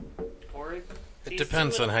 just pour It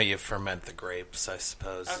depends on how you ferment the grapes, I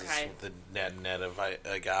suppose. Okay. Is the net of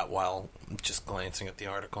I got while just glancing at the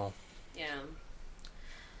article. Yeah.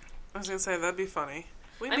 I was going to say, that'd be funny.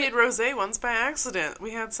 We made rosé once by accident.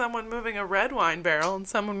 We had someone moving a red wine barrel and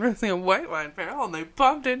someone moving a white wine barrel, and they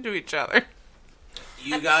bumped into each other.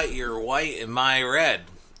 You got your white and my red.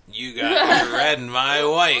 You got your red and my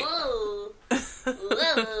white. Whoa.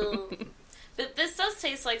 Whoa. But this does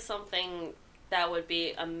taste like something that would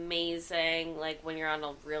be amazing, like when you're on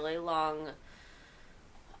a really long,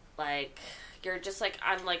 like, you're just like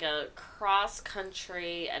on like a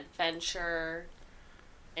cross-country adventure,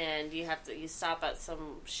 and you stop at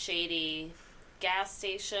some shady gas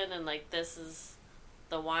station, and like this is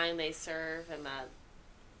the wine they serve in that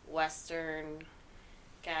western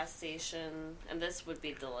gas station, and this would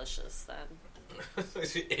be delicious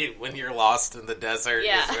then. When you're lost in the desert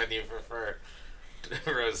Yeah. is when you prefer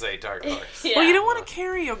rosé Dark Horse. Yeah. Well, you don't want to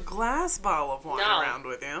carry a glass bottle of wine No. around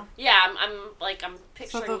with you. Yeah, I'm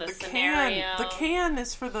picturing So the the scenario. can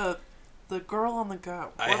is for the girl on the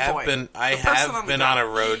go. I Or have boy. been The person the on go. a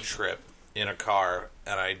road trip in a car,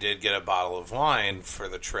 and I did get a bottle of wine for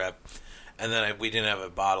the trip, and then we didn't have a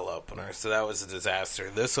bottle opener, so that was a disaster.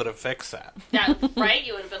 This would have fixed that. Yeah, right?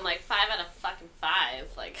 You would have been like 5 out of fucking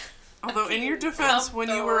 5. Like, Although, in your come defense, when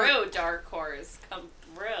you were through, Dark Horse, come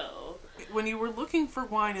through. when you were looking for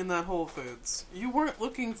wine in that Whole Foods, you weren't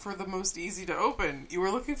looking for the most easy to open. You were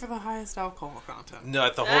looking for the highest alcohol content. No,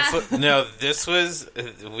 at the Whole Foods. No, this was.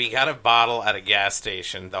 We got a bottle at a gas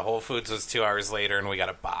station. The Whole Foods was 2 hours later, and we got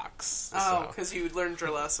a box. Oh, because you learned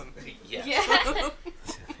your lesson. Yeah. Yeah.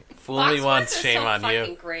 Fool Box me wines once, are shame so on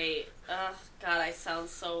fucking you. Great. Oh God, I sound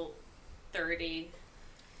so 30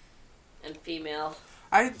 and female.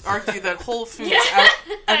 I'd argue that Whole Foods. Yeah.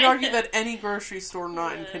 I'd argue that any grocery store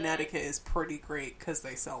not in Connecticut is pretty great because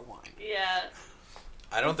they sell wine. Yeah.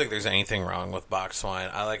 I don't think there's anything wrong with box wine.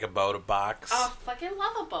 I like a Boda box. Oh, fucking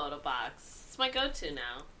love a Boda box. It's my go-to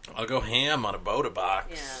now. I'll go ham on a Boda box.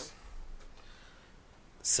 Yeah.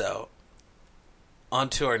 So, on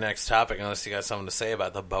to our next topic, unless you got something to say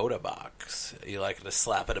about the Boda box. You like to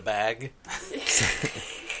slap at a bag?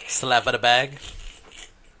 Slap at a bag?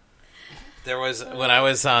 There was, when I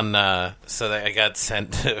was on, I got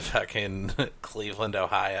sent to fucking Cleveland,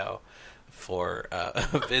 Ohio for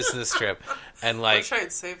a business trip. And I like, wish I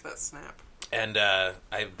had saved that snap. and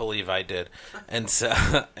I believe I did. And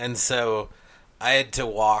so I had to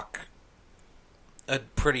walk a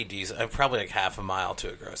pretty decent, probably like half a mile to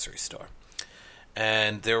a grocery store.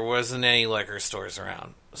 And there wasn't any liquor stores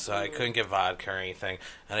around, so I couldn't get vodka or anything.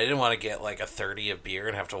 And I didn't want to get like a 30 of beer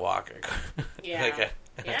and have to walk Yeah. like Are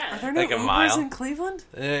Yeah. there no Like a Ubers mile? in Cleveland?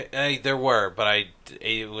 there were, but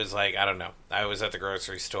it was like, I don't know. I was at the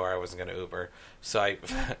grocery store. I wasn't going to Uber. So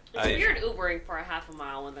It's weird Ubering for a half a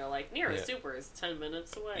mile when they're like, nearest Uber is 10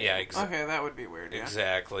 minutes away. Yeah, Okay, that would be weird, yeah.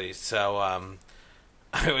 exactly. So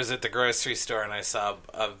I was at the grocery store and I saw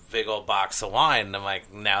a big old box of wine. And I'm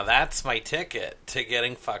like, now that's my ticket to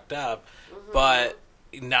getting fucked up. Mm-hmm. But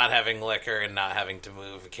not having liquor and not having to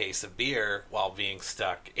move a case of beer while being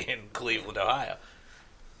stuck in Cleveland, Ohio.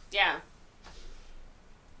 Yeah.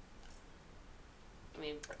 I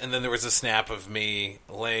mean, And then there was a snap of me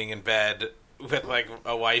laying in bed with like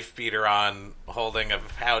a wife beater on, holding a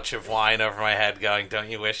pouch of wine over my head, going, "Don't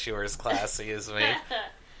you wish you were as classy as me?"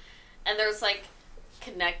 and there's like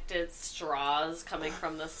connected straws coming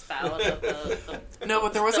from the spout of the No,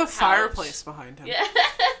 but there was the a pouch. fireplace behind him. Yeah.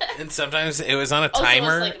 And sometimes it was on a Also,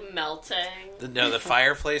 timer. it's like melting. No, the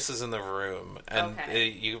fireplace is in the room, and Okay.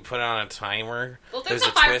 you put it on a timer. Well, if there's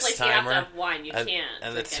There's a fireplace, twist you have timer, to have wine. You can't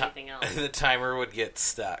and drink anything else. And the timer would get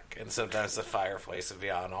stuck, and sometimes the fireplace would be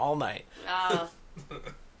on all night.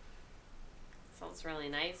 Sounds really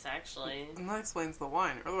nice, actually. And that explains the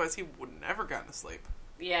wine. Otherwise, he would never gotten to sleep.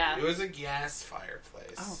 Yeah. It was a gas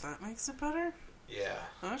fireplace. Oh, that makes it better? Yeah.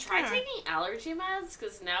 Okay. Try taking allergy meds,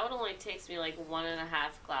 because now it only takes me like 1.5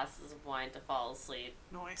 glasses of wine to fall asleep.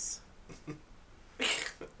 Nice.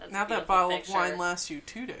 That's Now a that beautiful bottle picture. of wine lasts you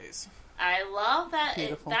 2 days. I love that.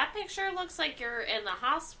 Beautiful. That picture looks like you're in the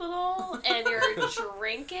hospital and you're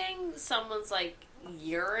drinking someone's like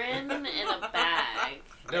urine in a bag.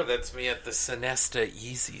 No, that's me at the Sonesta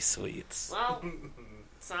Easy Suites. Well,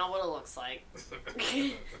 it's not what it looks like.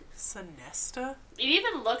 It Sonesta?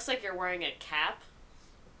 even looks like you're wearing a cap.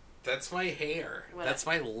 That's my hair. What? That's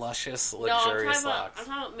my luscious, No, I'm luxurious talking about. locks. I'm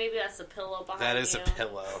talking about maybe that's a pillow behind That is you. a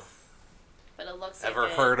pillow. But it looks like Ever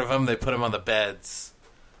it. heard of them? They put them on the beds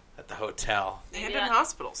at the hotel. And Maybe in that-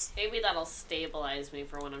 hospitals. Maybe that'll stabilize me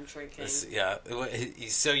for when I'm drinking. Yeah.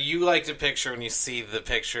 So you like to picture when you see the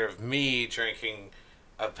picture of me drinking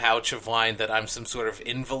a pouch of wine that I'm some sort of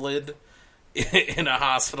invalid in a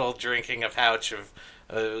hospital drinking a pouch of,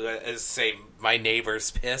 say, my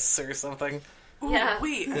neighbor's piss or something. Ooh, Yeah.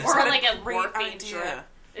 wait. Or is that like a great morphine idea.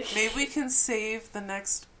 drip. Maybe we can save the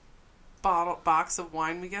next box of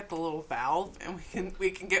wine we get, the little valve, and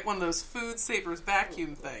we can get one of those Food Savers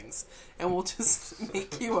vacuum things, and we'll just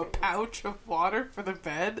make you a pouch of water for the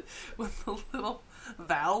bed with a little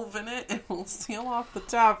valve in it, and we'll seal off the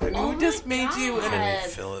top, and Oh we my just made you in God.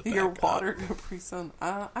 Fill it your back water up. Capri Sun.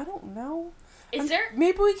 I don't know. Is there?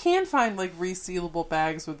 Maybe we can find like resealable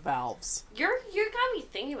bags with valves. You're got me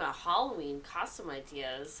thinking about Halloween costume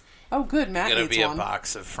ideas. Oh, good. Matt Gonna needs be a one.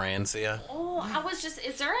 box of Franzia. Oh, I was just.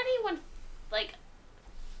 Is there anyone like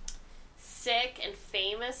sick and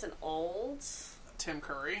famous and old Tim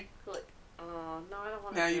Curry. who like? Oh no, I don't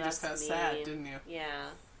want to. Now you just got sad, didn't you?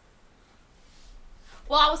 Yeah.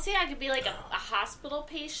 Well, I was saying I could be like a hospital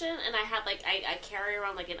patient, and I had like I carry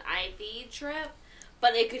around like an IV drip,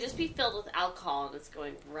 but it could just be filled with alcohol, and it's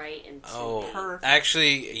going right into. Oh, me. Perfect.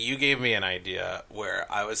 actually, you gave me an idea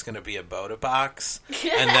where I was going to be a Boda box,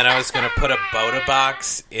 and then I was going to put a Boda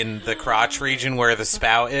box in the crotch region where the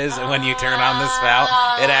spout is, and when you turn on the spout,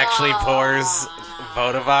 it actually pours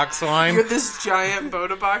Boda box wine. You're this giant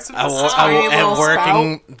Boda box with A, this tiny little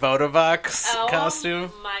working spout. Boda box Oh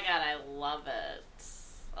costume. my god, I love it.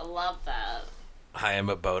 I love that. Hi, I'm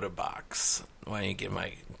a Boda box. Why don't you give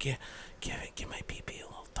my pee-pee a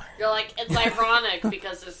little turn? You're like, it's ironic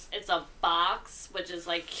because it's a box, which is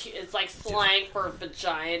like, it's like slang for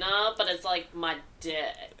vagina, but it's like my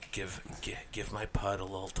dick. Give my pud a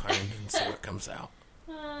little turn and see what comes out.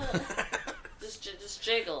 Just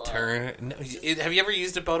jiggle. Turn. No, have you ever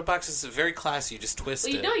used a Boda box? It's very classy. You just twist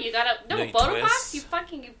it. Well, you gotta You Boda box. twist.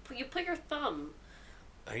 You put your thumb.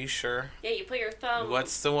 Are you sure? Yeah, you put your thumb.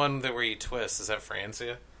 What's the one where you twist? Is that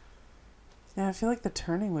Francia? Yeah, I feel like the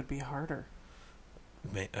turning would be harder.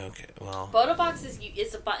 Okay, well. Boda box is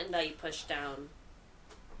a button that you push down.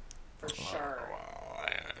 For sure.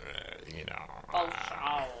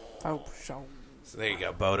 Oh, sure. So there you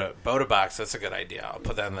go, Boda box. That's a good idea. I'll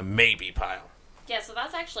put that in the maybe pile. Yeah, so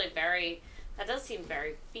that's actually that does seem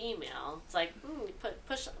very female. It's like, you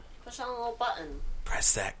push on a little button.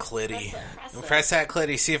 Press that clitty. Press it. That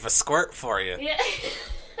clitty. See if a squirt for you. Yeah.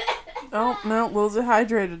 Oh, no, Will's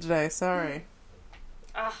dehydrated today. Sorry.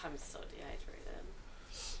 Oh, I'm so dehydrated.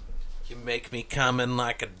 You make me coming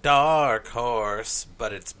like a dark horse,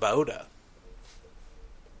 but it's Boda.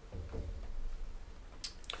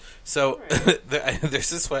 So,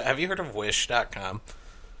 there's this way. Have you heard of Wish.com?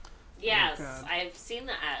 Yes, God. I've seen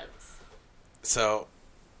the ads. So,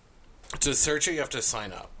 to search it, you have to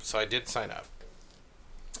sign up. So I did sign up.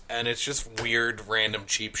 And it's just weird, random,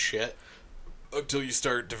 cheap shit until you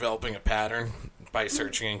start developing a pattern by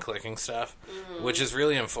searching and clicking stuff, which is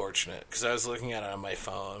really unfortunate because I was looking at it on my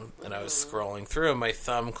phone and I was scrolling through and my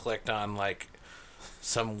thumb clicked on, like,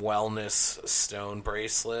 some wellness stone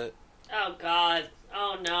bracelet. Oh, God.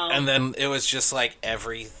 Oh, no. And then it was just like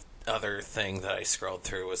every other thing that I scrolled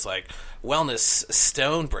through was like wellness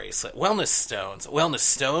stone bracelet, wellness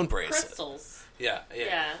stone bracelet. Crystals. Yeah.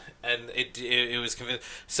 Yeah. And it was convincing.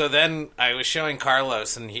 So then I was showing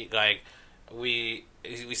Carlos, and we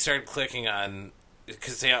started clicking on,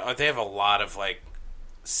 because they have a lot of like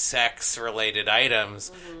sex related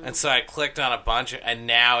items, and so I clicked on a bunch and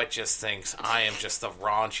now it just thinks I am just the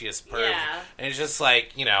raunchiest perv. Yeah. And it's just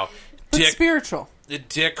like, But dick. spiritual. The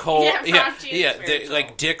dick hole, spiritual.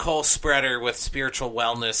 like dick hole spreader with spiritual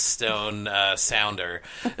wellness stone sounder.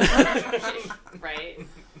 Right.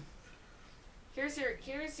 Here's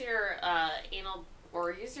your anal,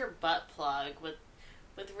 or here's your butt plug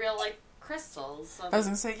with real like crystals. I was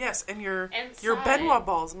going to say, yes, and your Inside. Benoit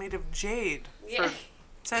balls made of jade Yeah. for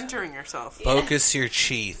centering yourself. Focus your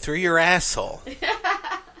chi through your asshole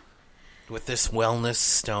with this wellness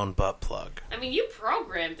stone butt plug. I mean, you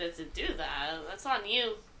programmed it to do that. That's on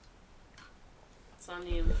you. It's on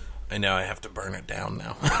you. I know I have to burn it down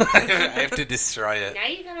now. I have to destroy it. Now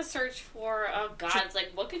you gotta search for. Oh God! It's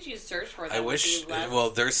like, what could you search for? That I would wish. be less... Well,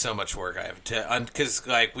 there's so much work I have to, because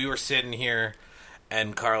like we were sitting here,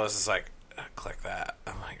 and Carlos is like, "Click that."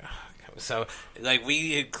 I'm like, oh. So like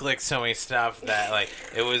we had clicked so many stuff that like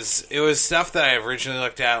it was stuff that I originally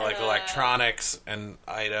looked at, like electronics and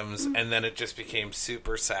items, and then it just became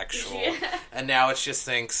super sexual, and now it just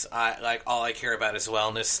thinks like all I care about is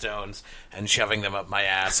wellness stones and shoving them up my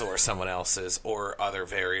ass or someone else's or other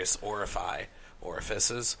various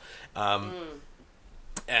orifices,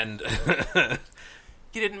 and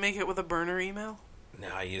You didn't make it with a burner email? no,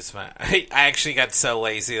 I used I actually got so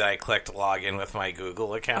lazy that I clicked login with my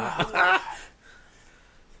Google account.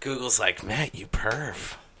 Google's like, Matt, you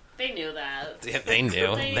perv. They knew that. Yeah, they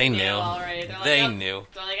knew. They knew. Already. They knew.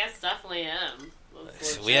 They're like, that's definitely him.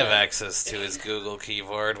 So we have access to his Google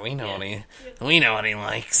keyboard. We know what he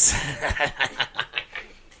likes.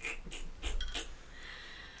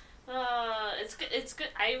 It's good. It's good.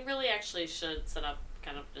 I really actually should set up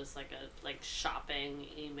kind of just like a shopping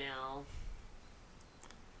email.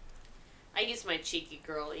 I use my cheeky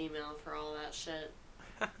girl email for all that shit.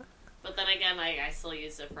 But then again, I still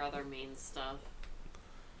use it for other mean stuff.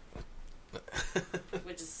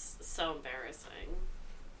 Which is so embarrassing.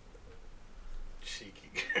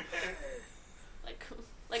 Cheeky.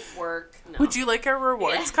 Like work. No. Would you like a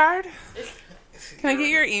rewards card? Can I get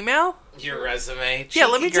your email? Your resume? Yeah,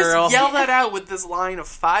 let me girl. just yell that out with this line of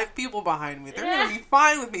 5 people behind me. They're going to be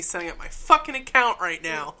fine with me setting up my fucking account right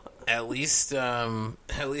now. At least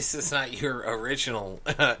it's not your original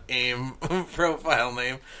AIM profile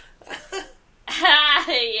name.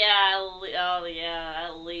 Yeah. Oh yeah.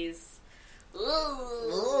 At least.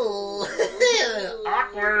 Ooh.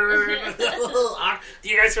 Awkward. Do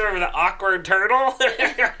you guys remember the awkward turtle?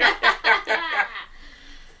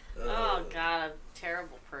 Oh God, a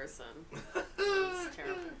terrible person. This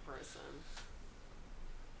terrible person.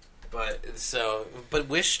 But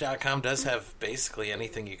Wish.com does have basically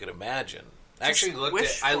anything you could imagine. Actually,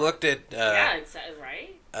 wish I for looked at Yeah, exactly.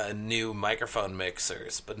 Right. new microphone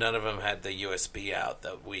mixers, but none of them had the USB out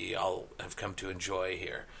that we all have come to enjoy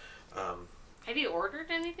here. Have you ordered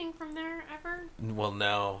anything from there ever? Well,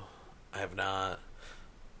 no, I have not.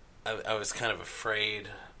 I was kind of afraid,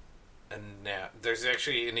 and now there's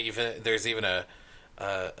actually there's even a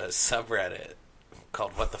subreddit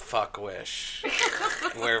called "What the Fuck Wish,"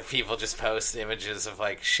 where people just post images of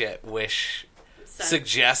like shit Wish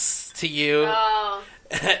suggests to you, Oh,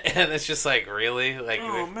 and it's just like really like.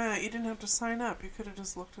 Oh, man, you didn't have to sign up. You could have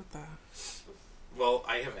just looked at that. Well,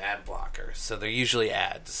 I have ad blockers, so they're usually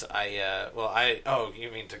ads. Oh,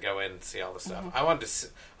 you mean to go in and see all the stuff? I wanted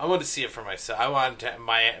to see it for myself. I wanted to,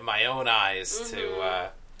 my own eyes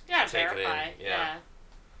to yeah, take verify. it in. Yeah.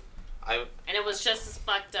 And it was just as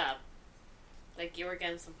fucked up. Like you were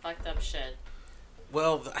getting some fucked up shit.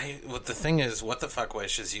 Well, the thing is, What the Fuck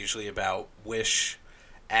Wish is usually about Wish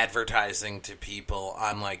advertising to people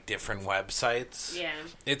on like different websites. Yeah.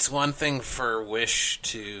 It's one thing for Wish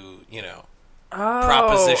to,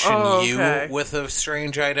 proposition you with a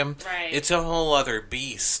strange item. Right. It's a whole other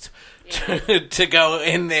beast to go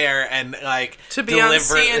in there and like To be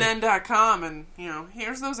deliver on CNN.com and,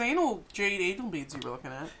 here's those jade anal beads you were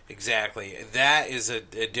looking at. Exactly. That is a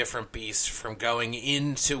different beast from going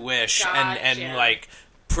into Wish Gotcha. and like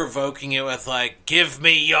provoking it with like, give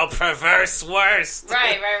me your perverse worst.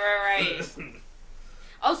 Right.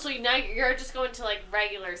 Oh, so now you're just going to like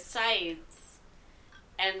regular sites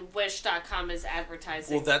and Wish.com is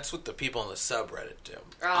advertising. Well, that's what the people in the subreddit do.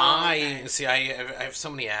 Oh, I have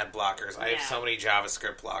so many ad blockers. I have so many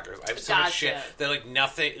JavaScript blockers. I have so much shit that like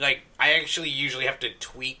nothing. Like I actually usually have to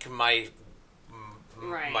tweak my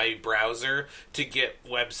browser to get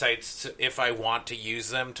websites if I want to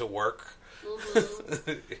use them to work.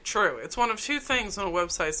 Mm-hmm. True. It's one of two things when a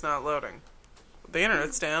website's not loading. The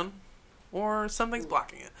internet's down, or something's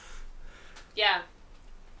blocking it. Yeah.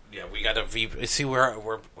 Yeah, we got see,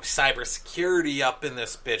 we're cybersecurity up in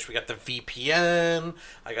this bitch. We got the VPN.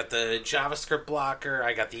 I got the JavaScript blocker.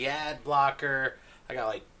 I got the ad blocker. I got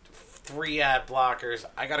like 3 ad blockers.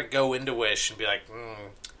 I got to go into Wish and be like,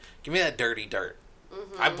 give me that dirty dirt.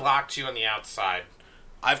 I blocked you on the outside.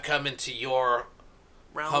 I've come into your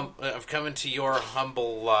I've come into your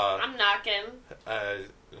humble. I'm knocking.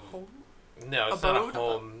 No, it's not a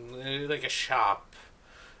home. Like a shop.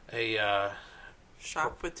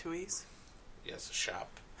 Shop with 2 E's? Yes, a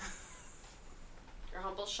shop. Your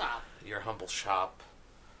humble shop. Your humble shop.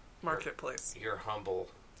 Marketplace. Your humble...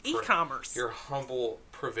 E-commerce. Your humble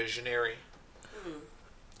provisionary.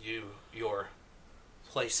 Your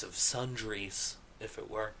place of sundries, if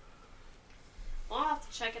it were. Well, I'll have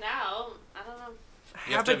to check it out. I don't know.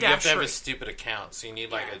 You have to have a stupid account, so you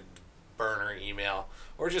need like a burner email.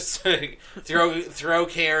 Or just throw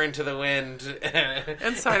care into the wind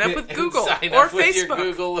and sign up with Google sign or up with Facebook. Your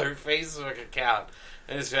Google or Facebook account.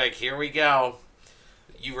 And it's like, here we go.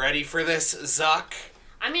 You ready for this, Zuck?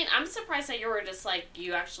 I mean, I'm surprised that you were just like,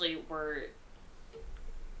 you actually were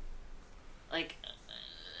like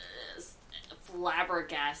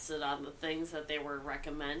flabbergasted on the things that they were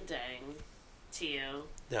recommending to you.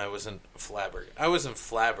 No, I wasn't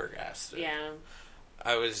flabbergasted. Yeah.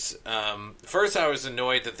 I was first I was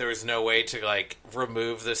annoyed that there was no way to like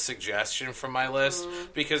remove the suggestion from my list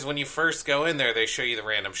because when you first go in there they show you the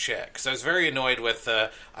random shit. Because I was very annoyed with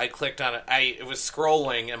I clicked on it. It was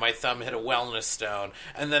scrolling and my thumb hit a wellness stone,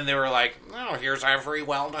 and then they were like, "Oh, here's every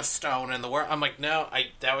wellness stone in the world." I'm like, "No,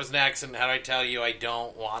 that was an accident. How do I tell you I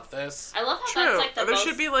don't want this?" I love how True. that's like the there most...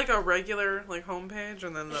 should be like a regular like homepage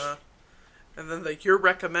and then like you're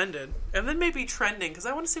recommended, and then maybe trending, because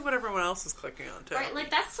I want to see what everyone else is clicking on too. Right,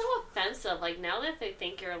 like that's so offensive. Like now that they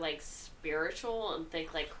think you're like spiritual and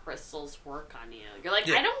think like crystals work on you, you're like,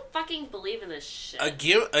 I don't fucking believe in this shit.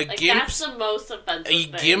 That's the most offensive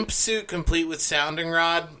thing. Gimp suit complete with sounding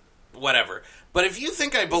rod, whatever. But if you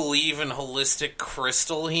think I believe in holistic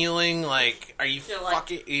crystal healing, like, are you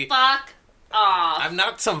fucking... Fuck off. I'm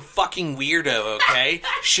not some fucking weirdo, okay?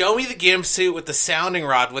 Show me the gimp suit with the sounding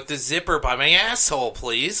rod with the zipper by my asshole,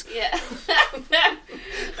 please. Yeah.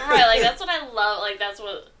 Right, like, that's what I love. Like, that's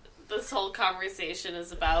what this whole conversation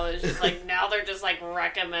is about. It's just, like, now they're just, like,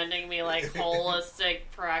 recommending me, like, holistic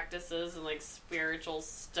practices and, like, spiritual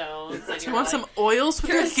stones. And do you want some oils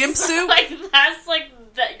with your gimp suit? Like, that's,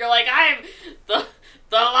 like, that. You're like, the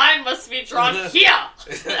line must be drawn here.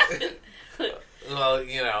 Well,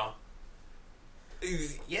 you know...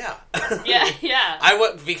 Yeah.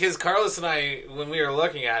 Yeah. Because Carlos and I, when we were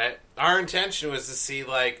looking at it, our intention was to see,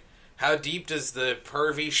 like, how deep does the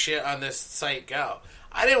pervy shit on this site go?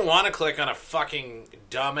 I didn't want to click on a fucking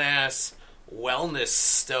dumbass wellness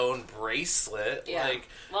stone bracelet. Yeah. Like,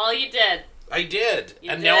 well, you did. I did.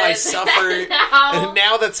 You and now I did. suffer. Now. And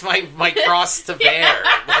now that's my cross to bear.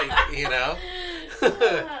 Like, you know?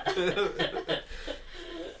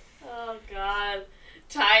 Oh, God.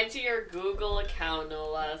 Tied to your Google account,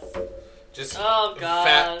 no less. Just Oh,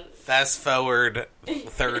 God. fast forward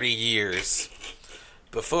 30 years.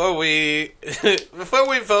 Before we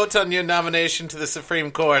vote on your nomination to the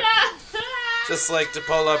Supreme Court, just like to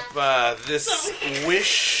pull up this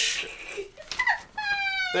wish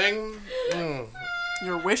thing.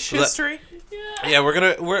 Your wish history? Yeah,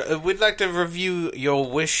 we'd like to review your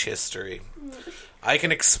wish history. I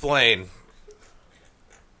can explain.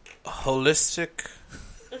 Holistic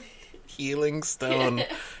healing stone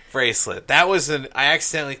bracelet. That was I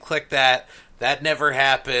accidentally clicked that. That never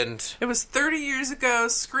happened. It was 30 years ago.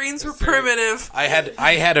 Screens were That's right. primitive. I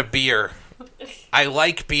had a beer. I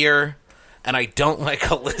like beer, and I don't like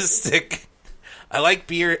holistic. I like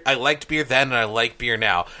beer. I liked beer then, and I like beer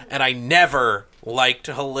now. And I never liked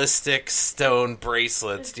holistic stone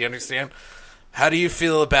bracelets. Do you understand? How do you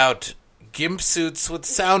feel about gimp suits with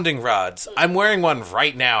sounding rods? I'm wearing one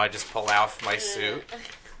right now. I just pull off my suit.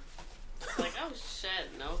 Like, oh, shit.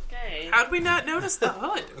 Okay. How'd we not notice the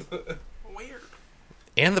hood? Weird.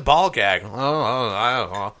 And the ball gag. Oh, I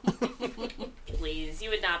don't know. Please, you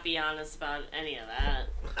would not be honest about any of that.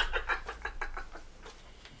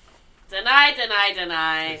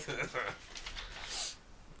 Deny.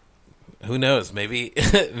 Who knows? Maybe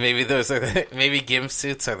those are maybe gimp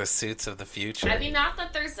suits are the suits of the future. I mean, not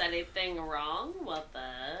that there's anything wrong with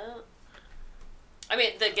that. I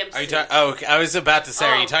mean, the Gibson. Are you okay, I was about to say,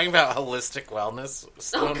 are Oh. you talking about holistic wellness? Oh,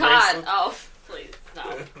 Stone God. bracelet? Oh, please,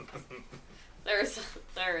 no.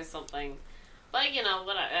 There is something. But, you know,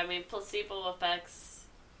 I mean, placebo effects,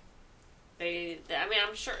 I mean,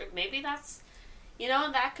 I'm sure, maybe that's, you know,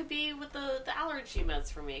 that could be with the allergy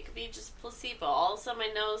meds for me. It could be just placebo. All of a sudden my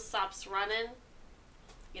nose stops running.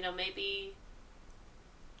 You know, maybe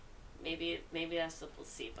that's the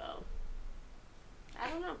placebo. I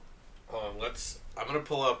don't know. I'm gonna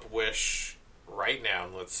pull up Wish right now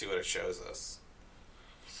and let's see what it shows us.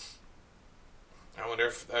 I wonder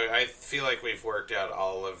if I feel like we've worked out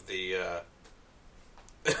all of the.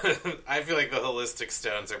 I feel like the holistic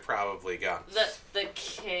stones are probably gone. The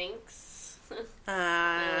kinks. Okay,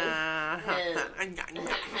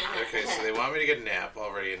 so they want me to get a nap.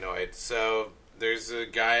 Already annoyed. So there's a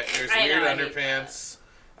guy. There's I weird know, I hate underpants.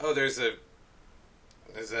 Oh, there's a.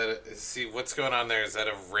 See what's going on there? Is that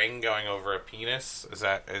a ring going over a penis? Is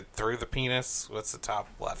that through the penis? What's the top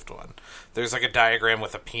left one? There's like a diagram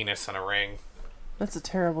with a penis and a ring. That's a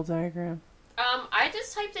terrible diagram. I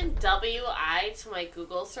just typed in WI to my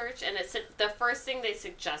Google search, and it said the first thing they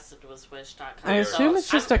suggested was Wish.com. I assume it's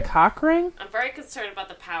just a cock ring? I'm very concerned about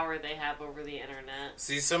the power they have over the internet.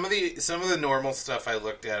 See, some of the normal stuff I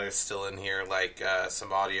looked at is still in here, like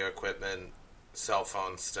some audio equipment, cell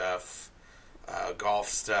phone stuff, golf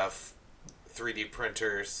stuff, 3D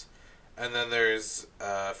printers, and then there's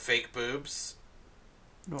fake boobs,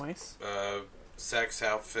 Nice. sex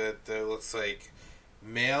outfit that looks like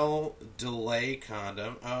male delay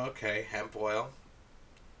condom. Oh, okay, hemp oil,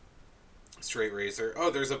 straight razor. Oh,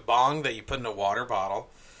 there's a bong that you put in a water bottle.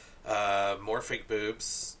 More fake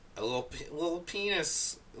boobs, a little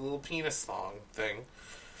penis thong thing.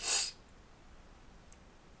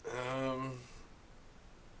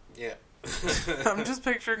 Yeah. I'm just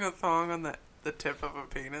picturing a thong on the tip of a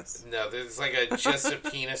penis. No, there's like just a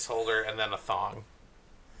penis holder and then a thong.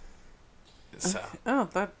 So Oh,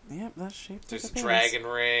 that's shaped there's like a a penis. dragon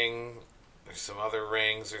ring. There's some other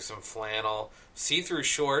rings. There's some flannel, see-through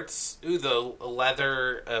shorts. Ooh, the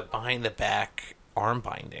leather behind the back arm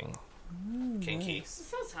binding, kinky.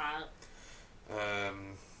 This sounds hot.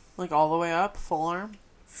 Like all the way up, full arm?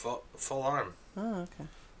 Full arm. Oh, okay.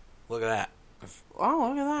 Look at that. Oh,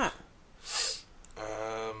 look at that.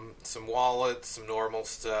 Some wallets, some normal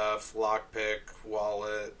stuff, lockpick,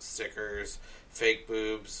 wallet, stickers, fake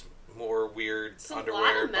boobs, more weird So a underwear,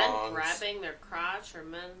 lot of men bongs. grabbing their crotch, or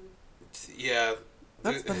men... Yeah.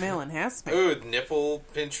 That's the male enhancement. Ooh, nipple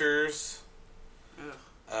pinchers.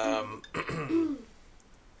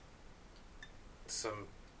 Some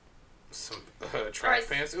track Alright.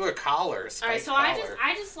 pants. Ooh, a collar. A Alright, spiked so collar.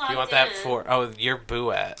 I just logged You want in. that for? Oh, you're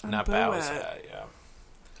Bouette, not Bouette. Bowsette. Yeah.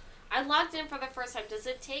 I logged in for the first time. Does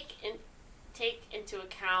it take into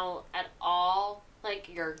account at all, like,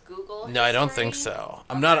 your Google No, I don't history? think so.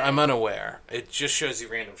 I'm Okay. unaware. It just shows you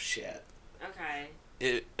random shit. Okay.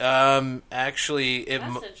 It actually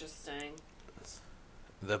That's interesting.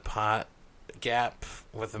 the pot gap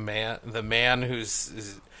with the man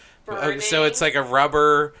who's Burning. so it's like a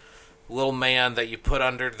rubber little man that you put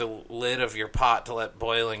under the lid of your pot to let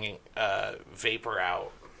boiling vapor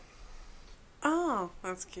out. Oh,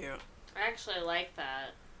 that's cute. I actually like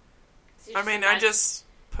that. I mean, I just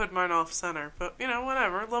put mine off center, but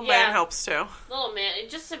whatever. Little man helps too. Little man,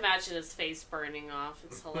 just imagine his face burning off.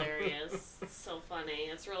 It's hilarious. It's so funny.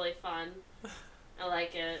 It's really fun. I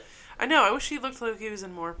like it. I know. I wish he looked like he was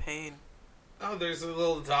in more pain. Oh, there's a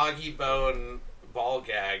little doggy bone ball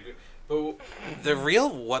gag. But the real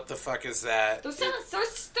what the fuck is that? They're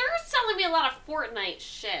selling me a lot of Fortnite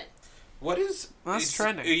shit. What is... That's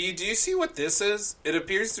trending. Do you see what this is? It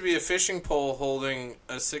appears to be a fishing pole holding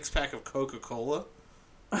a 6-pack of Coca-Cola.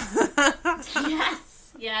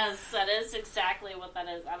 Yes, that is exactly what that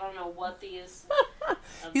is. I don't know what these...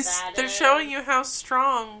 They're showing you how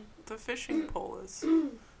strong the fishing pole is.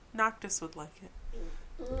 Noctis would like it.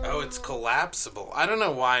 Oh, it's collapsible. I don't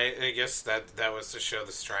know why. I guess that was to show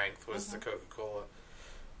the strength, was the Coca-Cola.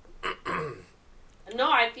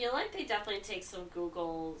 No, I feel like they definitely take some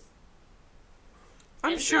Google's...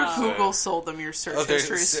 I'm sure Google sold them your search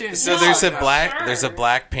history as soon as there's a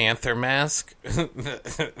Black Panther mask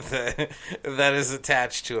that is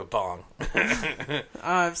attached to a bong.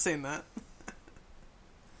 I've seen that.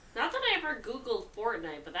 Not that I ever Googled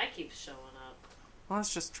Fortnite, but that keeps showing up. Well,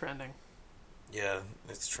 that's just trending. Yeah,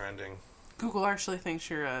 it's trending. Google actually thinks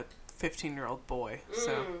you're a 15-year-old boy,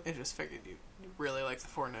 so it just figured you really like the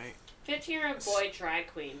Fortnite. 15-year-old boy drag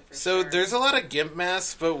queen, for So sure. there's a lot of GIMP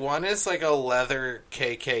masks, but one is like a leather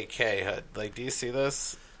KKK hood. Like, do you see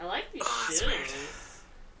this? I like these shoes.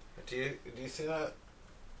 Do you see that?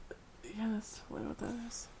 Yeah, that's totally what that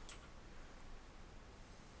is.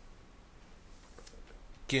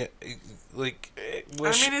 Wish,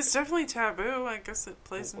 I mean, it's definitely taboo. I guess it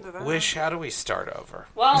plays into that. Wish, how do we start over?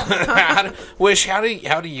 Well, Wish, how do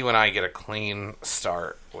you and I get a clean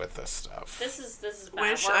start with this stuff? this is bad.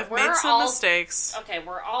 Wish, I've I've made some mistakes. Okay,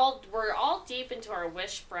 we're all deep into our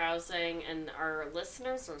Wish browsing, and our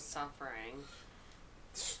listeners are suffering.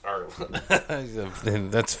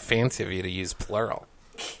 That's fancy of you to use plural.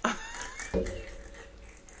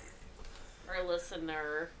 Our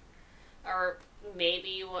listener, or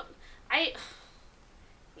maybe what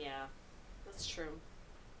yeah, that's true.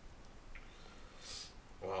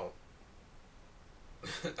 Well,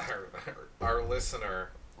 our listener.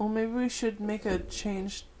 Well, maybe we should make a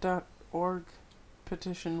change.org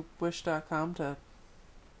petition wish.com to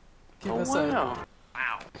give us a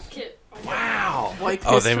Wow. wipe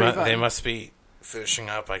Oh, history they button. must be finishing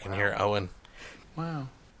up. I can hear Owen. Wow.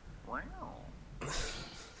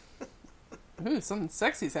 Ooh, something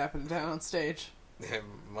sexy's happening down on stage. It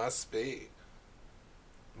must be.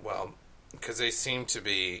 Well, because they seem to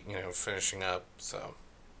be, finishing up, so.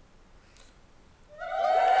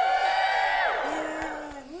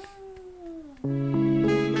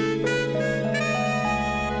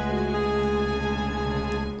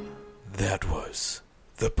 That was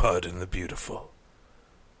The Pud and the Beautiful.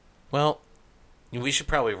 Well, we should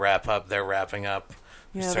probably wrap up. They're wrapping up.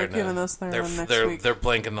 Yeah, they're giving us their one next week. They're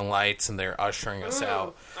blinking the lights and they're ushering us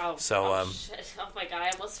out. Oh, So, shit. Oh my god, I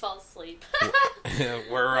almost fell asleep.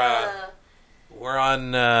 We're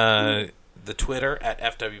on the Twitter at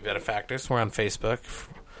FW Benefactors. We're on Facebook.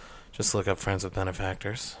 Just look up Friends with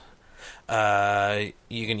Benefactors.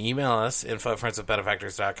 You can email us,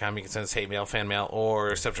 info@friendswithbenefactors.com. You can send us hate mail, fan mail,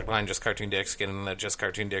 or subject line Just Cartoon Dicks. Get in the Just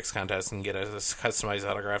Cartoon Dicks contest and get a customized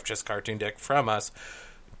autograph Just Cartoon Dick from us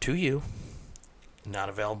to you. Not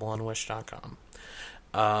available on wish.com.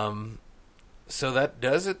 So that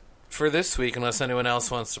does it for this week, unless anyone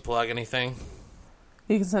else wants to plug anything.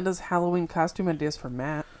 You can send us Halloween costume ideas for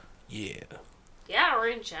Matt. Yeah. Yeah, or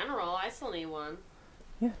in general. I still need one.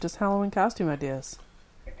 Yeah, just Halloween costume ideas.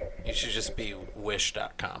 You should just be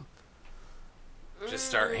wish.com. Just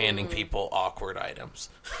start handing people awkward items.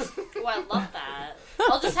 Oh, I love that.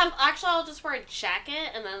 I'll just wear a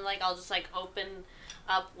jacket, and then, I'll just, open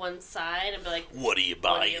up one side and be like, What are you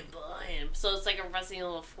what buying? are you buying? So it's like a Resident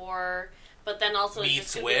Evil 4, but then also it's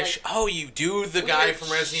Meets just Wish. You do the weird guy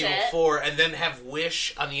from Resident Evil shit. 4 and then have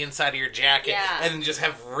Wish on the inside of your jacket Yeah. and then just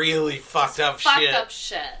have really fucked up fucked shit. up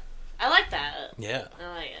shit. I like that. Yeah. I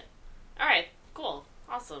like it. Alright, cool.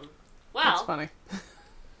 Awesome. That's Well, funny.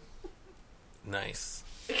 Nice.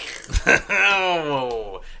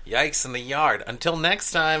 Oh, yikes in the yard. Until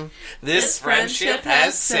next time, this friendship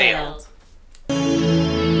has sailed.